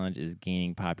internet challenge is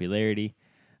gaining popularity.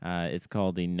 It's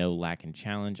called the No Lacking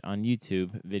Challenge. On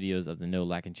YouTube, videos of the No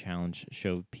Lacking Challenge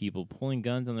show people pulling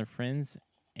guns on their friends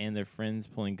and their friends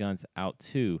pulling guns out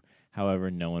too.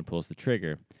 However, no one pulls the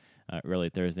trigger. Early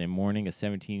Thursday morning, a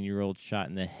 17-year-old shot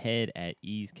in the head at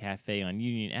Ease Cafe on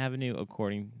Union Avenue,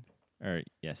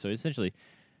 so essentially,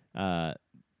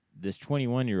 this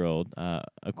 21-year-old,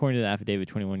 according to the affidavit,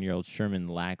 21-year-old Sherman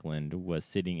Lackland was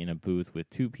sitting in a booth with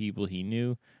two people he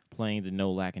knew playing the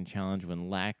No Lacking Challenge when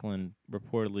Lackland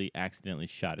reportedly accidentally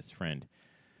shot his friend.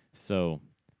 So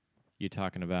you're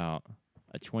talking about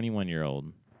a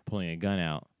 21-year-old pulling a gun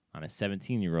out on a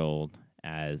 17-year-old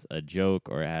as a joke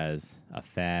or as a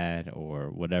fad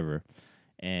or whatever,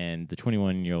 and the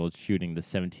 21-year-old shooting the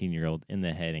 17-year-old in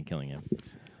the head and killing him.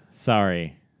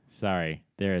 Sorry.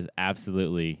 There is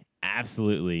absolutely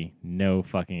no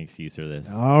fucking excuse for this.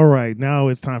 All right, now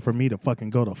it's time for me to fucking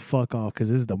go the fuck off because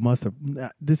this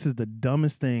is the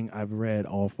dumbest thing I've read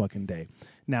all fucking day.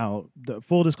 Now, the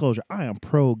full disclosure, I am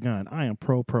pro gun. I am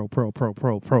pro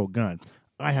gun.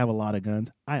 I have a lot of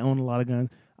guns. I own a lot of guns.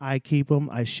 I keep them.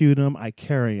 I shoot them. I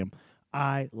carry them.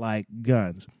 I like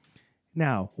guns.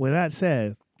 Now, with that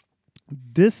said,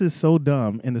 this is so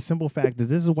dumb, and the simple fact is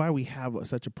this is why we have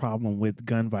such a problem with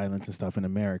gun violence and stuff in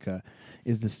America,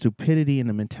 is the stupidity and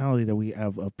the mentality that we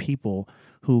have of people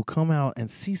who come out and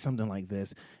see something like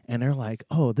this, and they're like,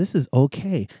 oh, this is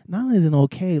okay. Not only is it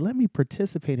okay, let me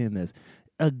participate in this.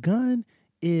 A gun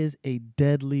is a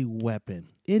deadly weapon.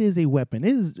 It is a weapon.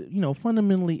 It is,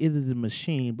 fundamentally it is a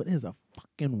machine, but it is a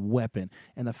fucking weapon.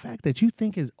 And the fact that you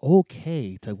think it's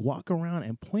okay to walk around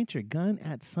and point your gun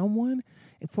at someone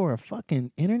for a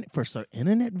fucking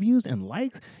internet views and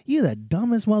likes, you're the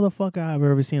dumbest motherfucker I've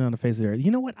ever seen on the face of the earth.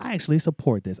 You know what? I actually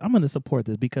support this. I'm going to support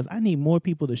this because I need more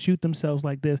people to shoot themselves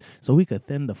like this so we could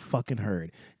thin the fucking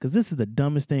herd. Because this is the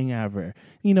dumbest thing ever.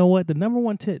 You know what? The number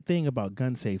one thing about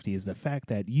gun safety is the fact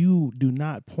that you do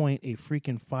not point a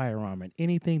freaking firearm at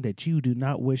anything that you do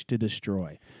not wish to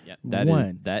destroy. Yeah,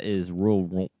 that is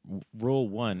rule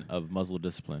one of muzzle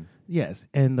discipline. Yes,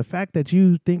 and the fact that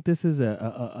you think this is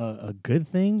a good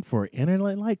thing for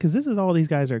internet life, because this is all these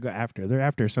guys are after. They're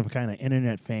after some kind of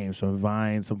internet fame, some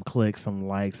vines, some clicks, some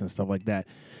likes, and stuff like that.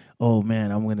 Oh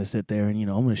man, I'm gonna sit there and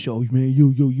I'm gonna show you, man,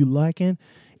 you liking.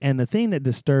 And the thing that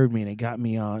disturbed me and it got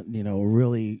me on,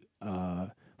 really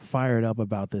fired up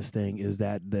about this thing is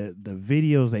that the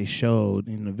videos they showed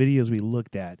and the videos we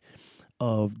looked at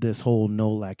of this whole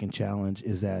no lacking challenge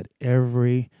is that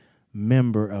every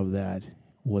member of that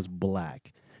was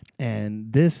black.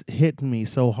 And this hit me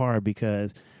so hard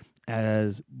because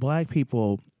as black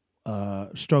people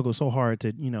struggle so hard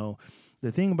to,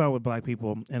 the thing about with black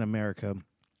people in America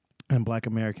and black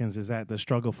Americans is that the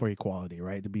struggle for equality,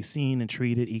 right? To be seen and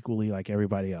treated equally like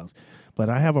everybody else. But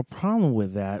I have a problem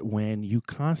with that when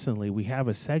we have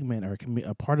a segment or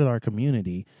a part of our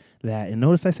community that, and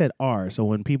notice I said "our," so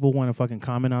when people want to fucking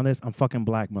comment on this, I'm fucking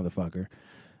black, motherfucker.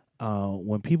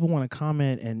 When people want to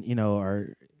comment and,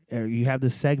 or you have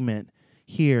this segment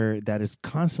here that is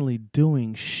constantly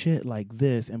doing shit like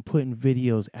this and putting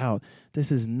videos out, this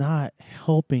is not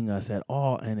helping us at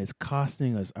all, and it's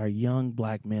costing us our young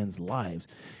black men's lives.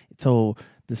 So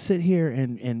to sit here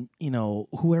and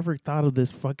whoever thought of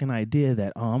this fucking idea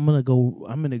that I'm gonna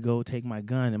go take my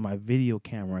gun and my video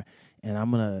camera and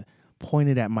I'm gonna point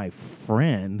it at my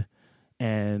friend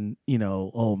and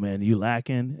oh man, you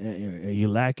lacking? Are you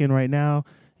lacking right now?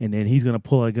 And then he's gonna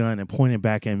pull a gun and point it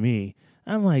back at me.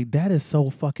 I'm like, that is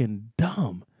so fucking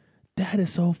dumb. That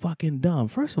is so fucking dumb.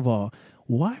 First of all,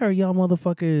 why are y'all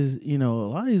motherfuckers, a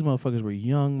lot of these motherfuckers were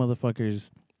young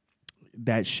motherfuckers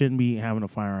that shouldn't be having a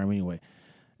firearm anyway.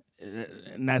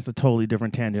 And that's a totally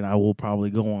different tangent I will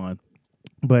probably go on.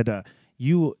 But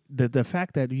the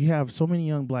fact that you have so many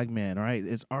young black men, all right,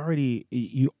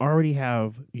 you already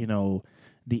have,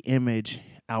 the image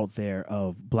out there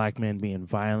of black men being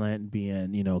violent,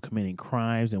 being, committing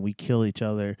crimes, and we kill each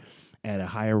other at a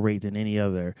higher rate than any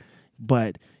other.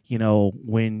 But,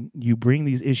 when you bring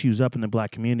these issues up in the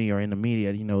black community or in the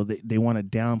media, they want to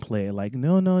downplay it like,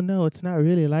 no, it's not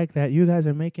really like that. You guys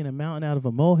are making a mountain out of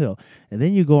a molehill. And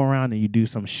then you go around and you do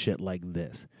some shit like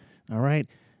this. All right.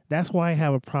 That's why I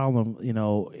have a problem,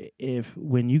 if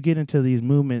when you get into these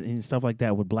movements and stuff like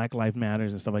that with Black Lives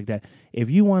Matters and stuff like that, if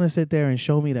you want to sit there and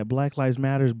show me that Black Lives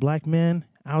Matters, black men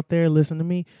out there, listen to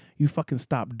me, you fucking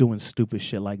stop doing stupid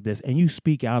shit like this and you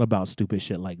speak out about stupid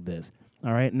shit like this.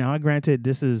 All right. Now, granted,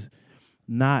 this is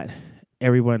not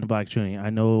everyone in the black community. I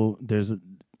know there's,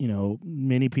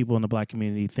 many people in the black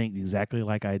community think exactly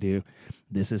like I do.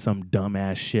 This is some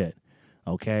dumbass shit.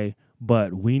 Okay.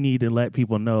 But we need to let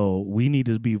people know, we need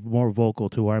to be more vocal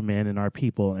to our men and our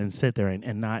people and sit there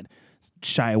and not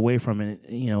shy away from it,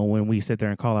 when we sit there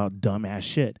and call out dumbass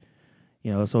shit.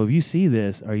 So if you see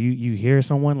this or you hear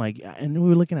someone like, and we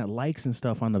were looking at likes and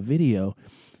stuff on the video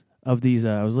of these,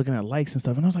 I was looking at likes and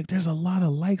stuff, and I was like, there's a lot of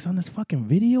likes on this fucking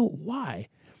video. Why?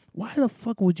 Why the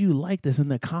fuck would you like this?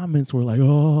 And the comments were like,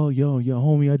 oh, yo,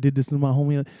 homie, I did this to my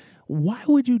homie. Why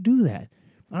would you do that?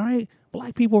 All right?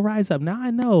 Black people rise up. Now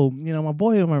I know, my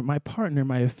boy, my partner,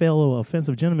 my fellow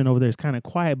offensive gentleman over there is kind of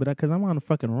quiet, but because I'm on a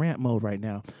fucking rant mode right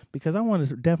now, because I want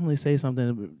to definitely say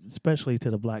something, especially to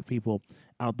the black people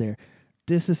out there.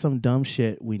 This is some dumb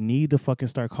shit. We need to fucking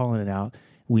start calling it out.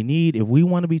 We need, if we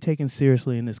want to be taken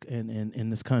seriously in this in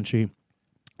this country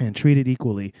and treated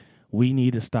equally, we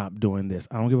need to stop doing this.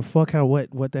 I don't give a fuck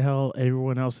what the hell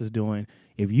everyone else is doing.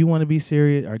 If you want to be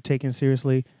serious or taken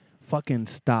seriously, fucking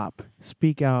stop.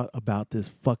 Speak out about this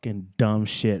fucking dumb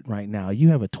shit right now. You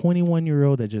have a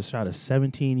 21-year-old that just shot a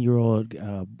 17-year-old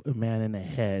man in the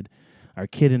head, or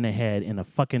kid in the head, in a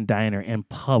fucking diner in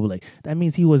public. That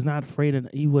means he was not afraid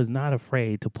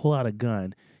to pull out a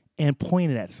gun and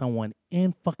point it at someone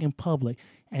in fucking public,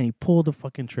 and he pulled the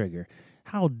fucking trigger.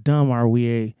 How dumb are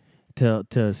we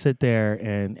to sit there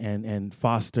and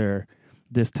foster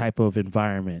this type of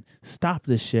environment? Stop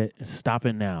this shit and stop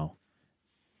it now.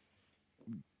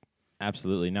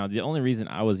 Absolutely. Now, the only reason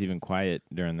I was even quiet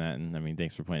during that, and I mean,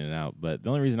 thanks for pointing it out, but the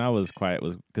only reason I was quiet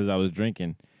was because I was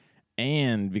drinking,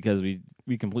 and because we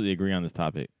completely agree on this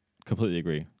topic. Completely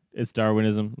agree. It's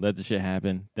Darwinism. Let the shit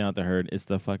happen. Down at the herd. It's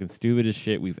the fucking stupidest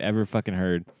shit we've ever fucking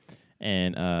heard.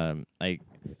 And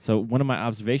so one of my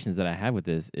observations that I have with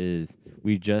this is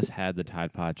we just had the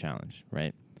Tide Pod Challenge,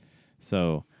 right?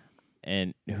 So,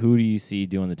 and who do you see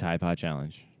doing the Tide Pod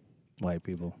Challenge? White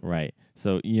people. Right.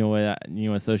 So you know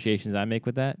what associations I make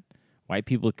with that? White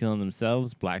people killing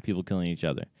themselves, black people killing each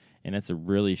other. And that's a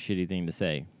really shitty thing to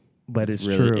say. But it's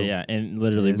really, true. Yeah, and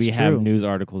literally we have news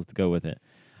articles to go with it.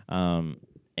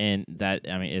 And that,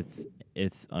 I mean,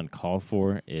 it's uncalled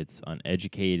for, it's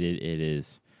uneducated, it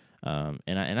is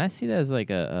and I see that as like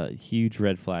a huge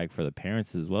red flag for the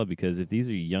parents as well, because if these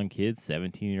are young kids,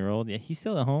 17-year-old, yeah, he's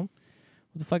still at home.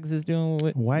 What the fuck is this doing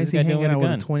with? Why is he hanging out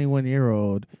with a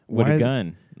 21-year-old with a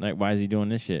gun? Like, why is he doing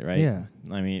this shit? Right? Yeah.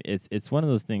 I mean, it's one of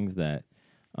those things that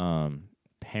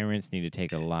parents need to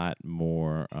take a lot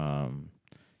more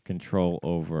control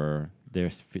over their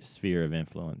sphere of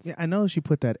influence. Yeah, I know she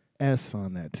put that S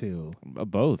on that too.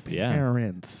 Both, yeah.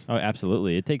 Parents. Oh,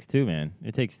 absolutely. It takes two, man.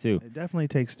 It takes two. It definitely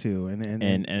takes two,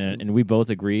 And we both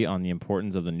agree on the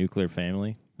importance of the nuclear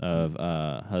family of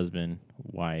husband,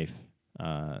 wife,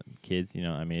 kids. You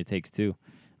know, I mean, it takes two.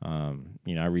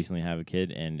 You know, I recently have a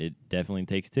kid, and it definitely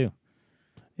takes two.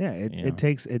 Yeah,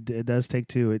 it does take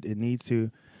two. It needs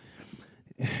to,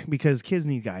 because kids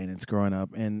need guidance growing up,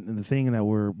 and the thing that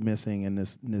we're missing in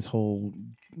this whole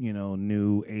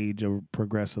new age of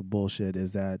progressive bullshit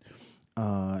is that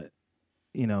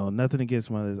nothing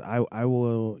against mothers. I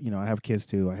will, I have kids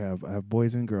too. I have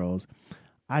boys and girls.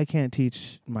 I don't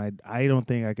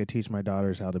think I could teach my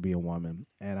daughters how to be a woman,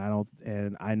 and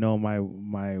I know my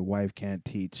wife can't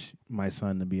teach my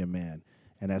son to be a man,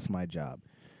 and that's my job,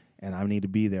 and I need to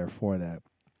be there for that,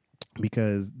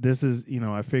 because this is,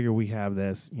 I figure we have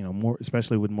this, more,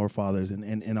 especially with more fathers,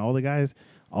 and all the guys,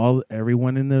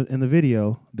 everyone in the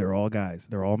video, they're all guys,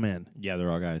 they're all men. Yeah, they're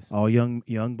all guys, all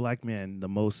young black men, the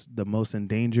most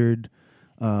endangered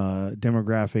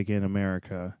demographic in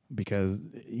America, because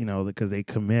they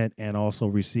commit and also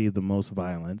receive the most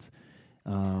violence.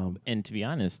 And to be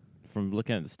honest, from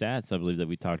looking at the stats, I believe that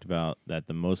we talked about that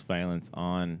the most violence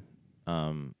on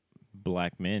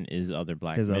black men is other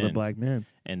black men.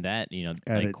 And that,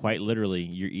 quite literally,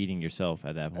 you're eating yourself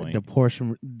at that point.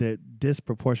 The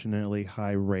disproportionately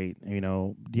high rate,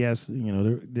 yes,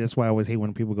 that's why I always hate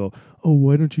when people go, oh,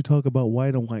 why don't you talk about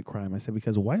white on white crime? I said,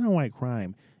 because white on white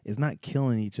crime is not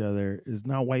killing each other. It's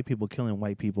not white people killing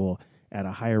white people at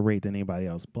a higher rate than anybody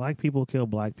else. Black people kill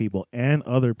black people and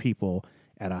other people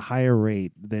at a higher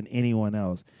rate than anyone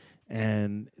else.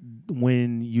 And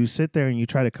when you sit there and you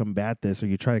try to combat this, or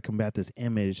you try to combat this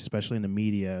image, especially in the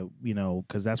media,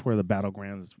 because that's where the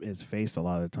battleground is faced a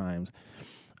lot of times.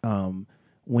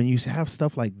 When you have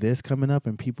stuff like this coming up,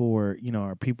 and people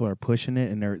are pushing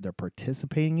it and they're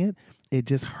participating in it, it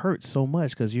just hurts so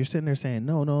much, because you're sitting there saying,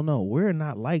 no, we're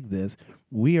not like this.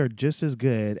 We are just as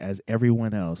good as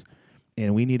everyone else,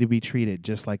 and we need to be treated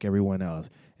just like everyone else.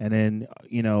 And then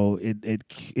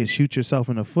it shoots yourself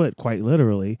in the foot, quite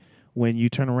literally, when you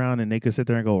turn around and they could sit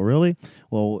there and go, really?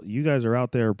 Well, you guys are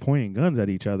out there pointing guns at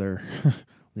each other.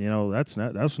 That's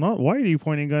not whitey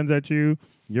pointing guns at you.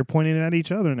 You're pointing at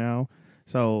each other now.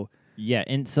 So yeah,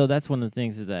 and so that's one of the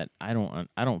things that I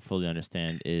don't fully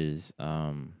understand is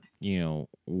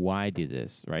why do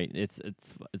this, right? It's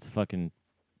fucking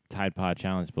Tide Pod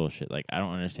challenge bullshit. Like, I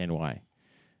don't understand why.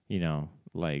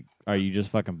 Like, are you just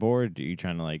fucking bored? Are you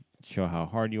trying to show how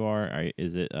hard you are?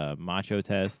 Is it a macho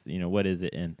test? What is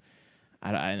it? And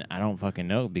I don't fucking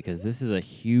know, because this is a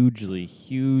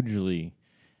hugely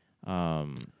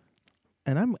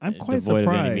and I'm quite devoid surprised.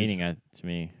 Of any meaning to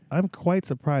me. I'm quite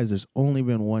surprised there's only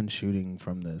been one shooting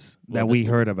from this that we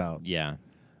heard about. Yeah.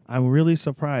 I'm really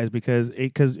surprised, because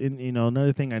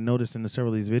another thing I noticed in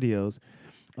several of these videos,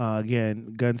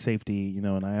 again, gun safety,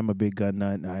 and I am a big gun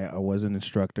nut. I was an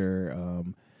instructor,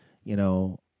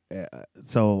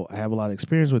 so I have a lot of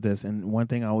experience with this. And one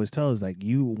thing I always tell is,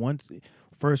 you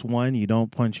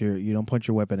don't punch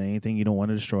your weapon at anything you don't want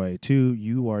to destroy. Two,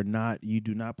 you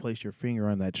do not place your finger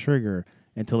on that trigger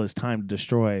until it's time to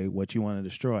destroy what you want to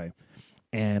destroy.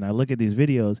 And I look at these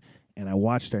videos and I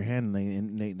watch their hand,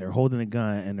 and they're holding a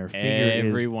gun, and their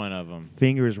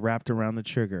finger is wrapped around the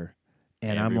trigger.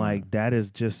 And I'm like, that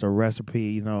is just a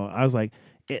recipe. I was like,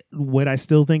 would I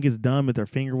still think it's dumb if their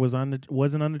finger wasn't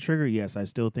on the trigger? Yes, I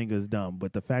still think it's dumb.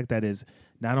 But the fact that is,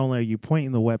 not only are you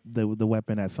pointing the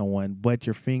weapon at someone, but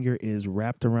your finger is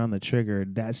wrapped around the trigger,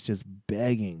 that's just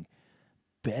begging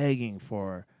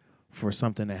for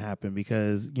something to happen,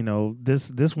 because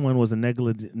this one was a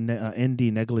ND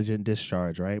negligent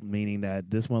discharge, right? Meaning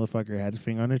that this motherfucker had his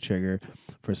finger on the trigger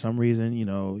for some reason.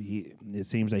 It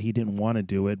seems that he didn't want to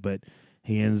do it, but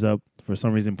he ends up for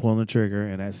some reason pulling the trigger,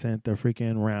 and that sent the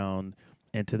freaking round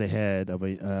into the head of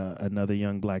another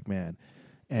young black man.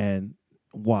 And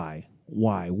why?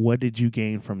 What did you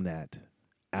gain from that?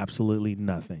 Absolutely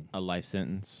nothing. A life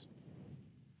sentence.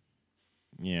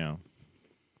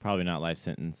 Probably not life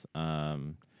sentence. I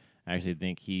actually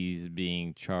think he's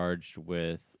being charged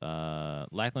with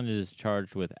Lackland is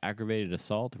charged with aggravated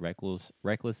assault,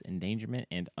 reckless endangerment,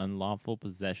 and unlawful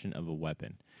possession of a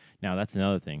weapon. Now, that's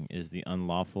another thing, is the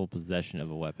unlawful possession of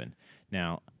a weapon.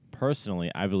 Now, personally,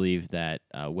 I believe that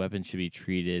weapons should be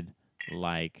treated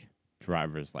like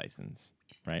driver's license,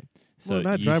 right? So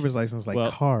not driver's license,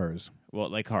 cars. Well,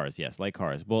 like cars, yes, like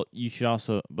cars. Well, you should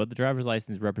also, but the driver's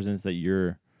license represents that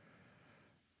you're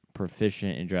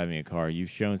proficient in driving a car. You've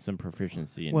shown some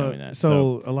proficiency in knowing that.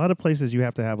 So a lot of places you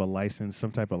have to have a license,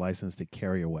 some type of license to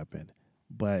carry a weapon.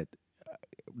 But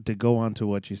to go on to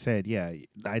what you said, yeah,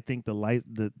 I think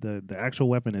the actual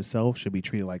weapon itself should be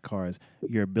treated like cars.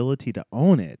 Your ability to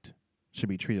own it should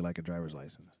be treated like a driver's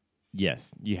license.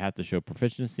 Yes, you have to show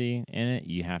proficiency in it.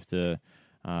 You have to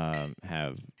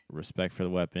have respect for the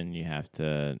weapon. You have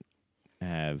to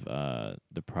have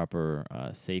the proper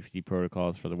safety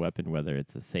protocols for the weapon, whether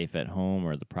it's a safe at home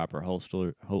or the proper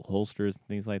holsters and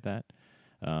things like that,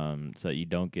 so that you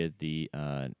don't get the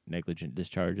negligent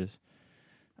discharges.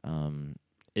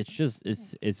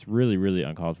 It's really really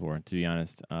uncalled for, to be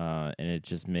honest, and it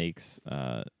just makes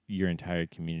your entire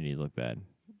community look bad.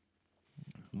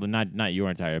 Well, not your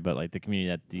entire, but like the community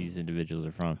that these individuals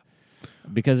are from,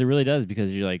 because it really does.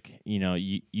 Because you're like,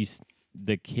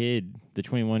 the kid, the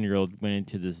 21-year-old went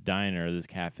into this diner or this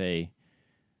cafe,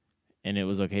 and it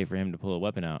was okay for him to pull a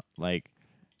weapon out. Like,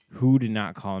 who did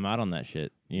not call him out on that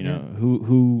shit?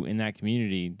 Who in that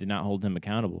community did not hold him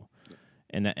accountable?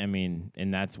 And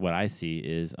and that's what I see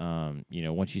is,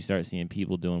 once you start seeing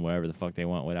people doing whatever the fuck they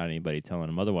want without anybody telling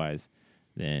them otherwise,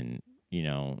 then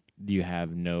you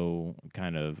have no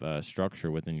kind of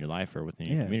structure within your life or within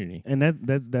your community. And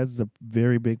that's a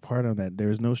very big part of that.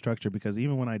 There's no structure, because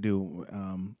even when I do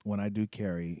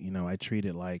carry, I treat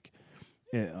it like,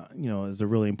 is a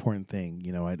really important thing.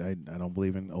 I don't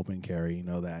believe in open carry.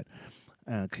 That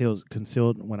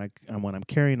concealed, when I'm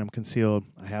carrying, I'm concealed.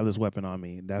 I have this weapon on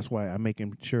me. That's why I'm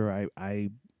making sure I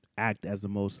act as the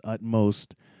most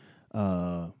utmost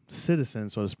citizen,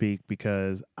 so to speak,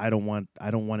 because I don't want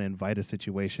to invite a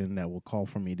situation that will call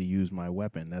for me to use my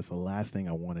weapon. That's the last thing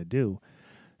I want to do.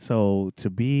 So to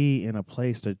be in a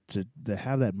place to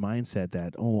have that mindset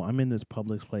that, oh, I'm in this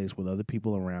public place with other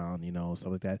people around,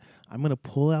 stuff like that. I'm going to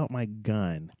pull out my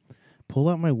gun, pull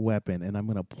out my weapon, and I'm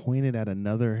going to point it at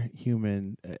another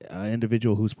human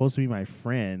individual who's supposed to be my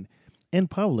friend in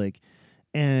public,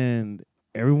 and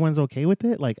everyone's okay with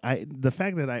it. Like, the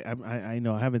fact that I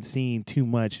know I haven't seen too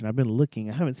much, and I've been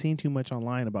looking, I haven't seen too much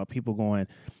online about people going,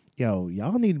 yo,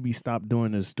 y'all need to be stopped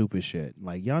doing this stupid shit.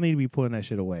 Like, y'all need to be putting that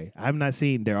shit away. I've not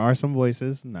seen, there are some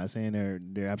voices, I'm not saying there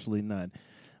absolutely none,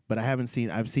 but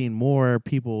I've seen more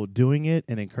people doing it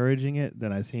and encouraging it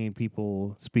than I've seen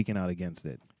people speaking out against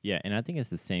it. Yeah, and I think it's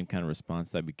the same kind of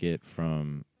response that we get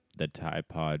from the Tide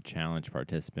Pod Challenge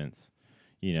participants.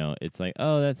 It's like,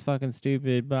 oh, that's fucking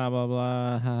stupid, blah, blah,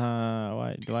 blah, haha,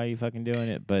 why are you fucking doing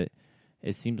it? But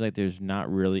it seems like there's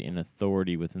not really an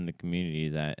authority within the community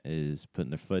that is putting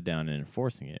their foot down and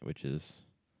enforcing it, which is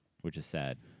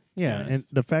sad. Yeah, and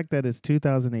the fact that it's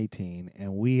 2018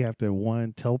 and we have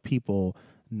to, tell people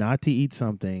not to eat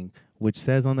something which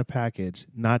says on the package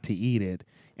not to eat it,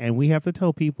 and we have to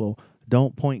tell people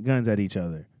don't point guns at each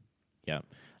other. Yeah.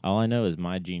 All I know is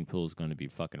my gene pool is going to be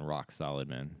fucking rock solid,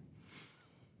 man.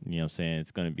 You know what I'm saying?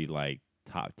 It's going to be like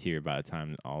top tier by the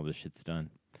time all this shit's done.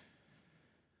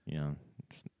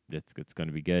 It's going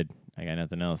to be good. I got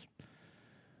nothing else.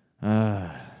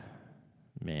 Man.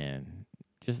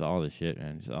 Just all this shit,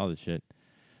 man. Just all this shit.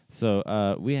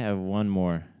 So we have one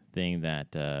more thing that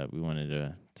we wanted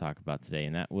to talk about today,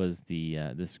 and that was the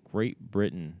this Great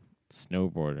Britain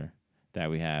snowboarder that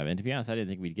we have. And to be honest, I didn't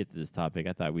think we'd get to this topic.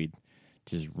 I thought we'd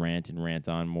just rant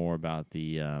on more about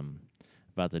the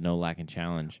No Lacking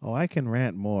Challenge. Oh, I can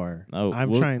rant more. Oh,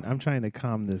 I'm trying to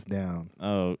calm this down.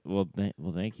 Oh, well,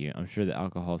 thank you. I'm sure the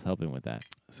alcohol is helping with that.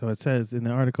 So it says in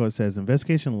the article,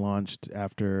 investigation launched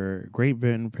after Great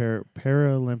Britain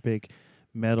Paralympic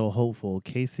medal hopeful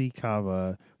Casey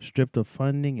Kava stripped of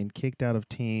funding and kicked out of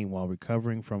team while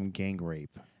recovering from gang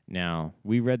rape. Now,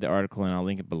 we read the article, and I'll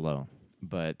link it below,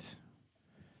 but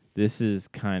this is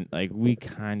we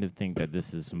kind of think that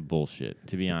this is some bullshit,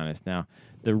 to be honest. Now,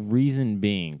 the reason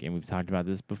being, and we've talked about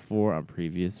this before on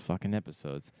previous fucking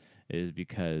episodes, is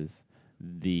because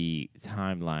the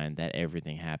timeline that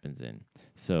everything happens in.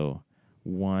 So,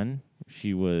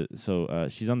 she's on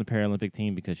the Paralympic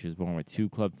team because she was born with 2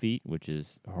 club feet, which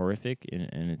is horrific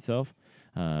in itself.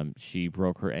 She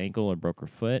broke her ankle or broke her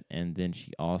foot, and then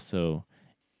she also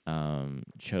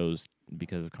chose,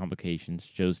 because of complications,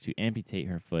 chose to amputate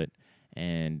her foot,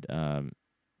 and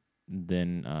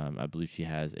then I believe she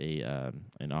has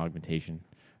an augmentation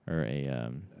or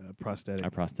a prosthetic.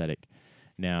 A prosthetic.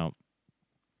 Now,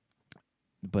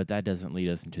 but that doesn't lead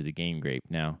us into the gang rape.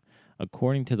 Now,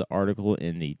 according to the article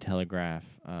in the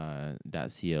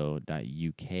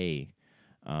telegraph.co.uk,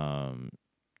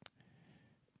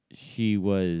 she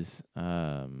was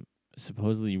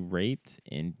supposedly raped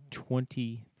in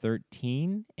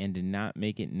 2013 and did not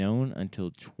make it known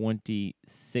until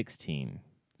 2016.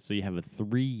 So you have a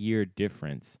 3-year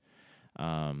difference.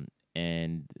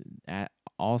 And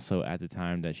also at the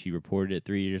time that she reported it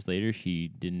 3 years later, she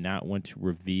did not want to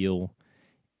reveal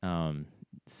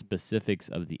specifics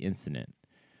of the incident,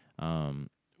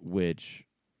 which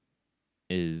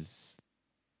is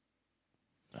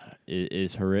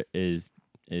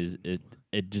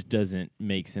it just doesn't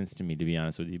make sense to me, to be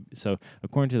honest with you. So,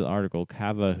 according to the article,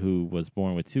 Kava, who was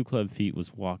born with 2 club feet,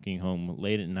 was walking home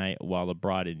late at night while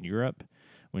abroad in Europe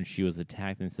when she was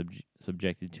attacked and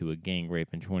subjected to a gang rape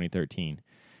in 2013.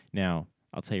 Now,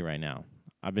 I'll tell you right now,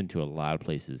 I've been to a lot of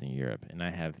places in Europe, and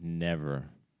I have never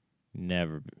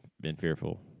been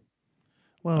fearful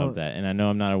of that. And I know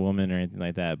I'm not a woman or anything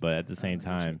like that, but at the same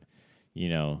time,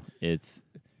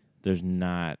 there's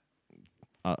not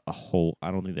a whole. I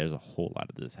don't think there's a whole lot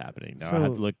of this happening. Now I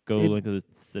have to look at the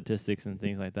statistics and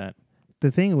things like that.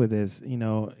 The thing with this,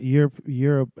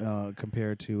 Europe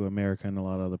compared to America and a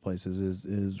lot of other places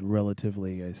is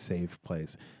relatively a safe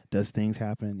place. Does things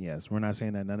happen? Yes. We're not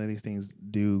saying that none of these things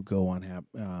do go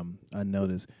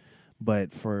unnoticed,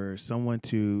 but for someone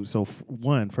to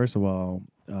first of all,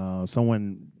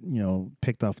 someone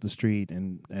picked off the street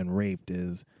and raped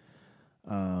is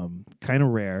kind of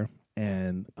rare.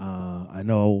 And I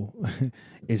know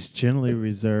it's generally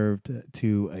reserved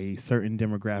to a certain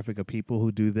demographic of people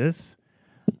who do this.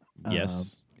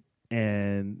 Yes.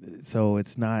 And so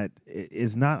it's not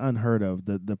unheard of.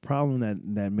 The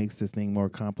problem that makes this thing more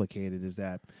complicated is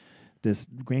that this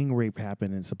gang rape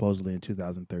happened supposedly in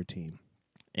 2013.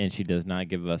 And she does not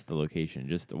give us the location,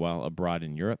 just while abroad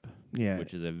in Europe,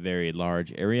 which is a very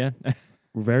large area.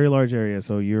 Very large area.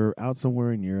 So you're out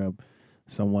somewhere in Europe.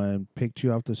 Someone picked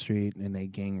you off the street and they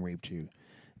gang raped you.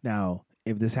 Now,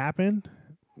 if this happened,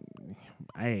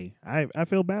 I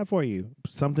feel bad for you.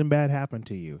 Something bad happened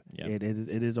to you. Yep.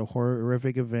 It is a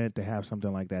horrific event to have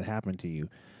something like that happen to you.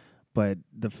 But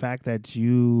the fact that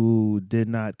you did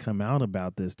not come out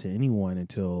about this to anyone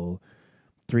until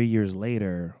 3 years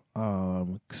later,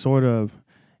 sort of,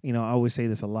 I always say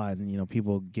this a lot, and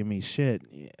people give me shit,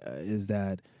 is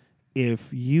that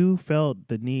if you felt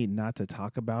the need not to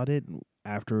talk about it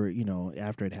after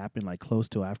it happened, like close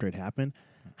to after it happened,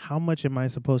 how much am I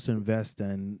supposed to invest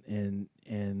in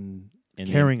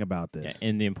caring about this?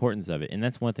 And the importance of it. And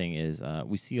that's one thing is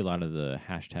we see a lot of the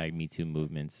hashtag Me Too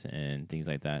movements and things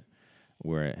like that,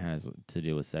 where it has to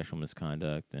do with sexual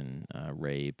misconduct and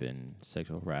rape and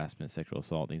sexual harassment, sexual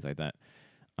assault, things like that.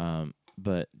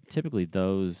 But typically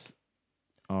those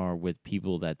are with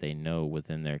people that they know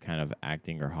within their kind of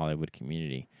acting or Hollywood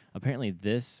community. Apparently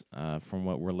this, from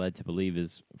what we're led to believe,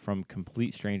 is from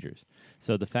complete strangers.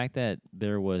 So the fact that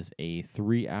there was a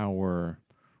 3-hour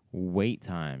wait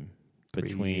time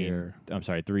between...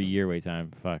 3-year wait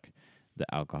time. Fuck the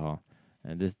alcohol.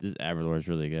 And this Aberlour is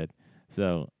really good.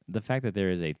 So the fact that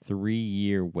there is a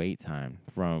 3-year wait time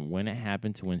from when it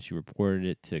happened to when she reported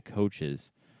it to coaches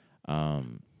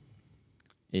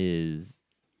is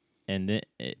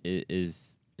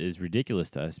ridiculous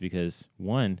to us because,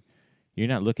 one, you're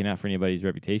not looking out for anybody's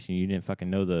reputation. You didn't fucking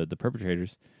know the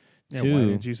perpetrators. Yeah, 2, why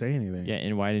didn't you say anything? Yeah,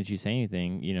 and why didn't you say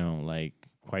anything? Like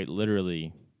quite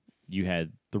literally, you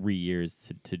had 3 years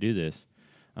to do this.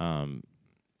 But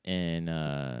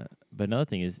another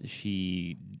thing is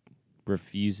she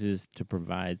refuses to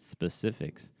provide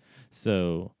specifics.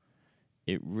 So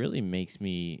it really makes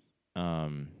me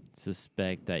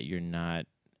suspect that you're not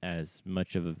as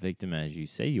much of a victim as you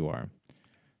say you are.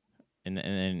 And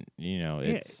then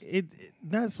it's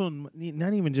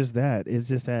not even just that. It's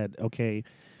just that, okay,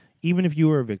 even if you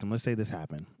were a victim, let's say this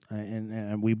happened,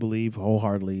 and we believe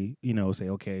wholeheartedly, say,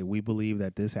 okay, we believe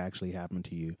that this actually happened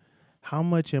to you. How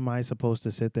much am I supposed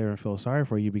to sit there and feel sorry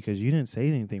for you because you didn't say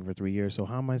anything for 3 years? So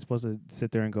how am I supposed to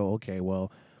sit there and go, okay,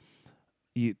 well,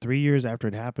 3 years after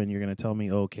it happened, you're going to tell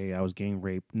me, okay, I was gang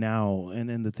raped now. And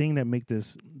then the thing that make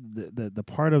this, the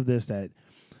part of this that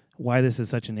why this is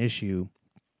such an issue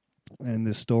and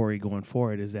this story going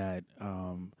forward is that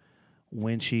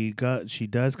when she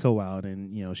does go out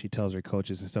and she tells her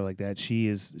coaches and stuff like that, she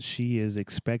is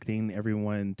expecting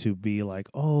everyone to be like,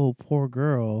 oh, poor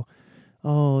girl,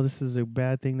 oh, this is a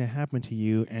bad thing that happened to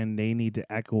you, and they need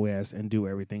to acquiesce and do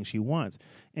everything she wants.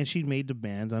 And she made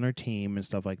demands on her team and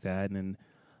stuff like that, and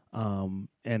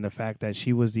the fact that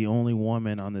she was the only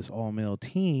woman on this all-male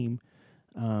team.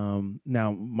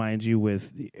 Now, mind you,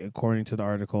 according to the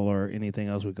article or anything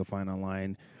else we could find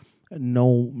online,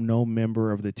 no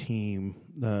member of the team,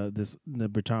 the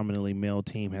predominantly male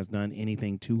team, has done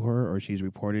anything to her, or she's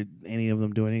reported any of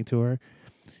them doing anything to her.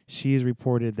 She has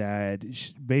reported that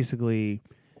basically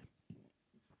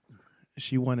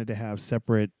she wanted to have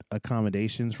separate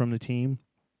accommodations from the team,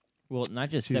 Well, not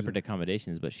just She's- separate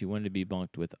accommodations, but she wanted to be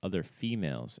bunked with other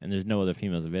females, and there's no other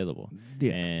females available.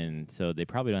 Yeah. And so they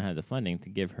probably don't have the funding to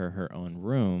give her her own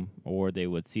room, or they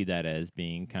would see that as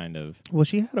being kind of Well,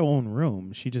 she had her own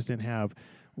room. She just didn't have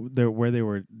where they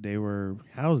were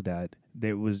housed at.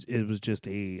 It was just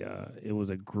it was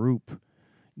a group.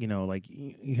 You know, like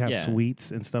you have Yeah.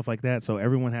 suites and stuff like that. So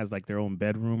everyone has like their own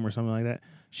bedroom or something like that.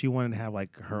 She wanted to have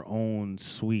like her own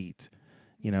suite.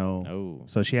 You know, oh.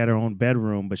 so she had her own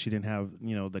bedroom, but she didn't have,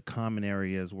 you know, the common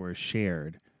areas were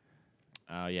shared.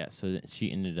 Yeah, so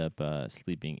she ended up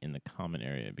sleeping in the common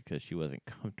area because she wasn't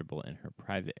comfortable in her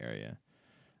private area,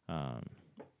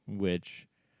 which,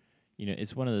 you know,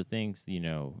 it's one of the things, you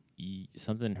know,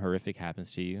 something horrific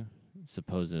happens to you,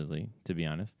 supposedly, to be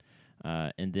honest,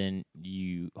 and then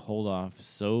you hold off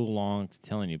so long to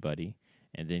tell anybody,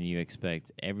 and then you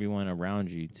expect everyone around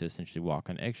you to essentially walk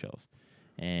on eggshells.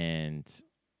 And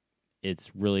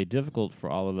it's really difficult for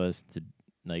all of us to,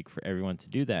 like, for everyone to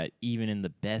do that, even in the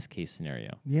best case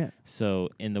scenario. Yeah. So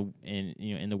in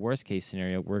the worst case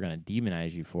scenario, we're gonna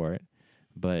demonize you for it.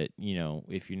 But, you know,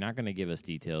 if you're not gonna give us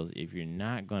details, if you're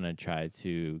not gonna try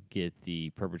to get the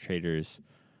perpetrators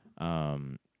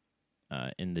in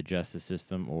the justice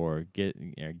system, or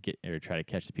or try to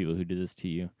catch the people who did this to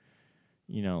you,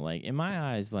 you know, like, in my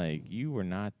eyes, like, you were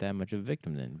not that much of a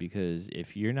victim then, because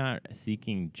if you're not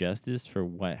seeking justice for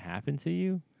what happened to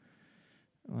you,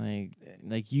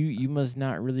 like you must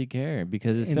not really care,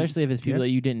 because especially if it's people Yep. that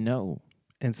you didn't know.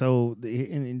 And so,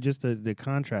 and just the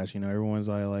contrast, you know, everyone's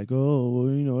like, oh,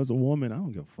 well, you know, as a woman, I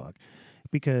don't give a fuck.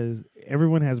 Because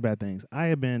everyone has bad things. I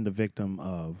have been the victim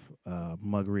of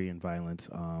muggery and violence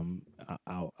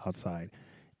outside.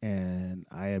 And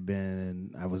I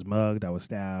was mugged, I was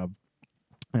stabbed,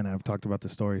 and I've talked about the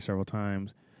story several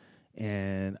times.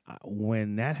 And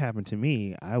when that happened to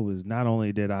me, I was, not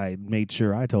only did I make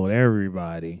sure I told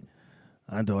everybody,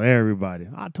 even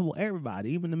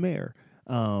the mayor,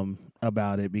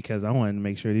 about it, because I wanted to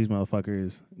make sure these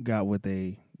motherfuckers got what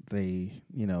they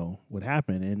you know, what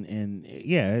happened. And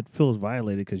yeah, it feels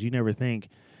violated, because you never think.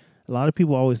 A lot of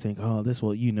people always think, oh, this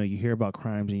will, you know, you hear about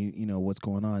crimes and you know what's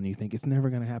going on, and you think it's never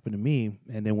going to happen to me.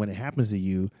 And then when it happens to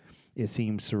you, it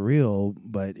seems surreal,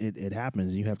 but it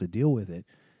happens. And you have to deal with it.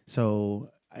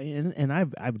 So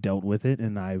I've dealt with it,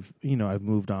 and I've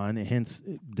moved on. And hence,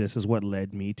 this is what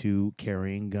led me to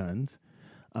carrying guns,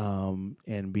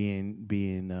 and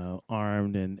being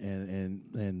armed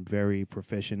and very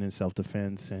proficient in self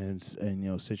defense and you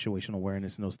know, situational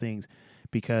awareness and those things,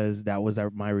 because that was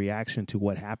my reaction to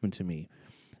what happened to me.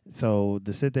 So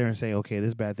to sit there and say, okay,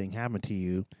 this bad thing happened to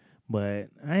you, but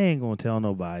I ain't gonna tell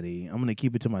nobody. I'm gonna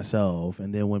keep it to myself.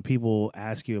 And then when people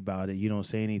ask you about it, you don't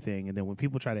say anything. And then when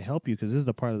people try to help you, because this is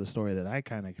the part of the story that I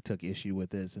kind of took issue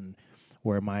with this, and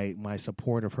where my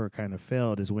support of her kind of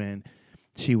failed, is when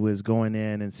she was going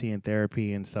in and seeing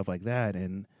therapy and stuff like that.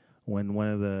 And when one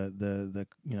of the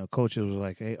you know, coaches was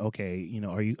like, hey, okay, you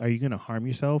know, are you gonna harm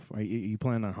yourself? Are you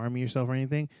planning on harming yourself or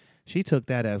anything? She took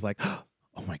that as like, oh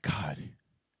my God,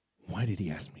 why did he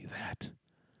ask me that?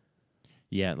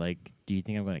 Yeah, like, do you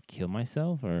think I'm going to kill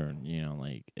myself? Or, you know,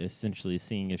 like, essentially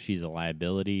seeing if she's a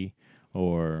liability,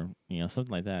 or, you know,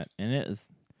 something like that. And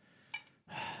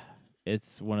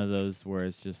it's one of those where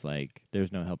it's just like,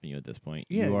 there's no helping you at this point.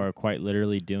 Yeah. You are quite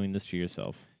literally doing this to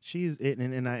yourself.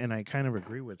 And I kind of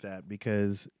agree with that,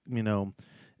 because, you know,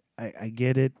 I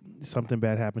get it. Something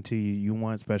bad happened to you. You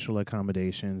want special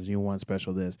accommodations. You want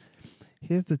special this.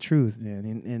 Here's the truth,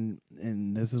 man,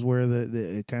 and this is where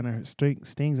it kind of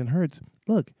stings and hurts.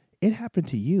 Look, it happened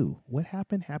to you. What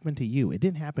happened to you. It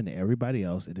didn't happen to everybody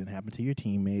else. It didn't happen to your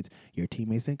teammates. Your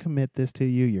teammates didn't commit this to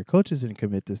you. Your coaches didn't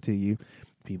commit this to you.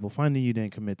 People funding you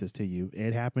didn't commit this to you.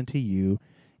 It happened to you.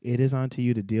 It is on to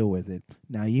you to deal with it.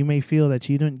 Now, you may feel that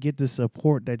you didn't get the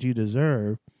support that you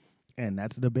deserve, and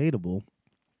that's debatable.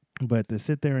 But to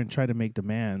sit there and try to make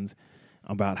demands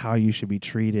about how you should be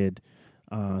treated,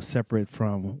 separate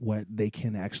from what they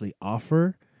can actually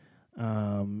offer,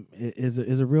 is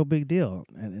a real big deal.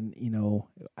 And you know,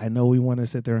 I know we want to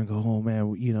sit there and go, oh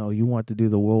man, you know, you want to do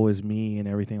the woe is me and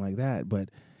everything like that. But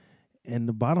in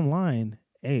the bottom line,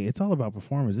 hey, it's all about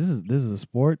performance. This is a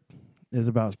sport. It's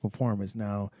about performance.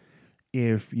 Now,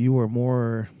 if you were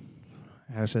more,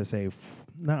 how should I say,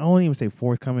 I won't even say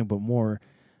forthcoming, but more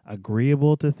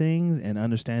agreeable to things and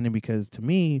understanding, because to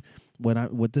me,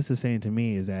 what this is saying to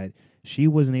me is that she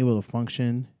wasn't able to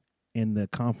function in the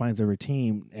confines of her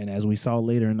team, and as we saw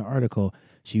later in the article,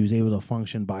 she was able to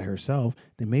function by herself.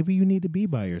 Then maybe you need to be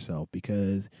by yourself,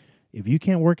 because if you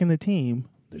can't work in the team,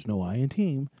 there's no I in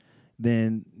team,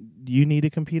 then you need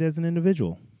to compete as an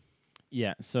individual.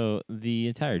 Yeah, so the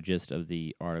entire gist of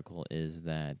the article is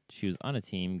that she was on a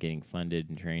team getting funded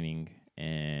and training,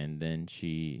 and then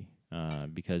she,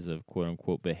 because of quote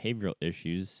unquote behavioral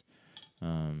issues,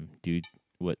 due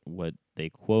what they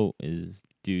quote is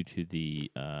due to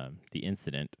the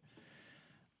incident,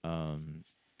 um,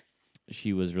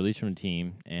 she was released from the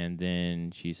team, and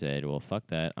then she said, "Well, fuck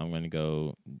that, I'm going to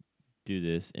go do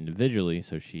this individually."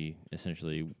 So she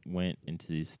essentially went into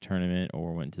this tournament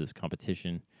or went into this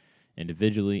competition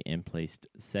individually and placed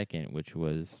second, which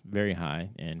was very high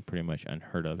and pretty much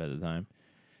unheard of at the time.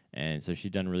 And so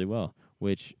she's done really well,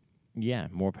 which, yeah,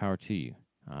 more power to you.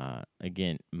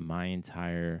 Again, my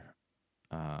entire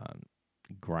uh,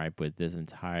 gripe with this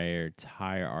entire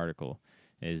article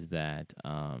is that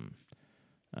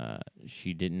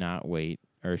she did not wait,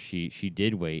 or she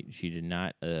did wait. She did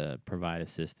not provide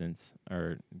assistance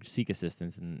or seek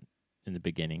assistance in the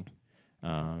beginning.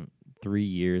 3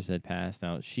 years had passed.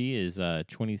 Now she is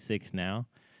 26 now,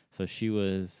 so she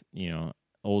was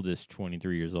oldest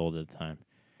 23 years old at the time,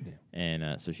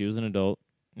 and so she was an adult,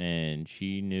 and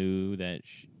she knew that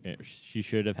she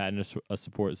should have had a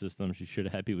support system. She should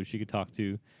have had people she could talk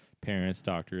to, parents,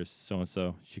 doctors, so and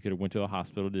so. She could have went to a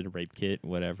hospital, did a rape kit,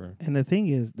 whatever. And the thing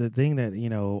is, the thing that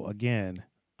again,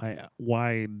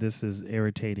 why this is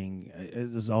irritating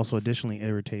is also additionally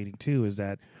irritating too is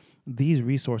that these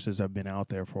resources have been out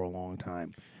there for a long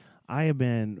time. I have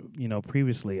been,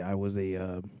 previously I was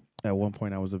at one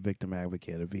point I was a victim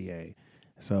advocate, a VA.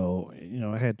 So,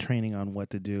 I had training on what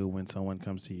to do when someone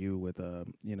comes to you with a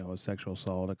sexual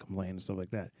assault, a complaint, and stuff like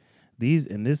that.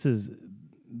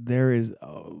 There is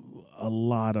a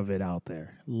lot of it out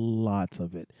there, lots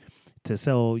of it.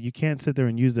 So you can't sit there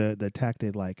and use the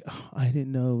tactic like, oh, I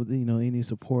didn't know, any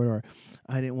support, or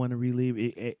I didn't want to relieve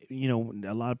it.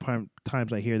 A lot of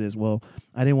times I hear this, well,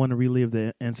 I didn't want to relive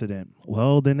the incident.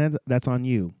 Well, then that's on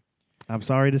you. I'm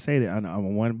sorry to say that. I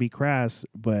want to be crass,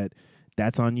 but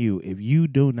that's on you. If you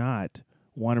do not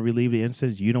want to relieve the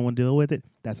incident, you don't want to deal with it,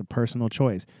 that's a personal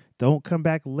choice. Don't come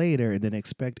back later and then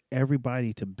expect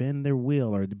everybody to bend their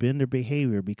will or to bend their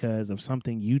behavior because of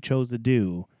something you chose to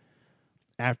do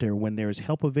after, when there's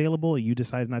help available and you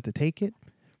decide not to take it.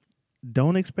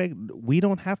 We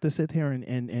don't have to sit there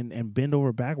and bend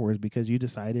over backwards because you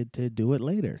decided to do it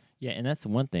later. Yeah, and that's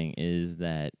one thing, is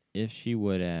that if she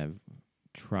would have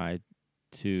tried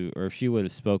to, or if she would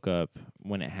have spoke up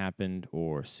when it happened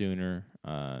or sooner,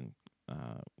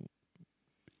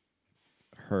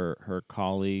 her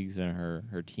colleagues and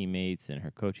her teammates and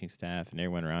her coaching staff and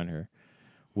everyone around her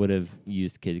would have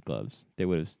used kid gloves. They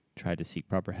would have tried to seek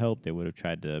proper help. They would have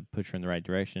tried to push her in the right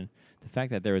direction. The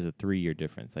fact that there was a 3-year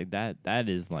difference, like that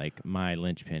is like my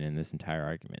linchpin in this entire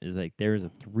argument, is like there is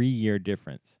a 3-year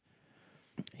difference.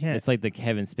 Yeah, It's like the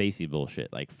Kevin Spacey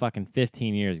bullshit. Like fucking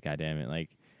 15 years, goddammit. Like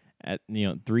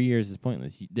 3 years is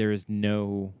pointless. There is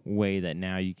no way that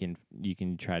now you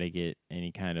can try to get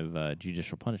any kind of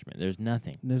judicial punishment. There's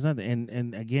nothing.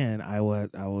 And again, I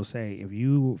will say, if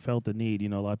you felt the need,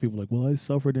 a lot of people are like, well, I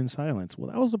suffered in silence.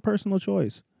 Well, that was a personal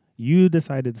choice. You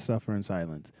decided to suffer in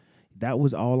silence. That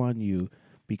was all on you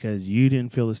because you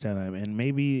didn't feel the stand up. And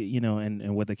maybe,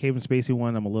 and with the Kevin Spacey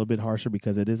one, I'm a little bit harsher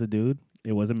because it is a dude.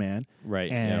 It was a man.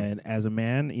 Right. And as a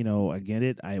man, I get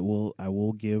it. I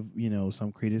will give,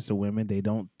 some credence to women. They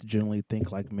don't generally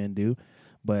think like men do.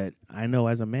 But I know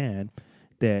as a man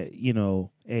that,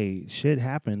 hey, shit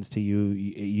happens to you.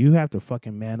 You have to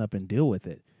fucking man up and deal with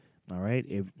it. All right.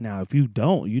 If you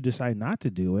don't, you decide not to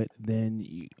do it,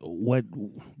 then what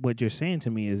you're saying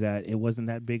to me is that it wasn't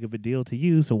that big of a deal to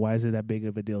you. So why is it that big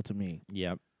of a deal to me?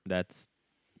 Yep. That's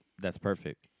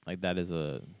perfect. Like that's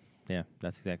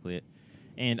exactly it.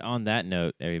 And on that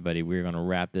note, everybody, we're going to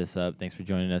wrap this up. Thanks for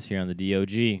joining us here on the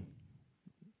DOG.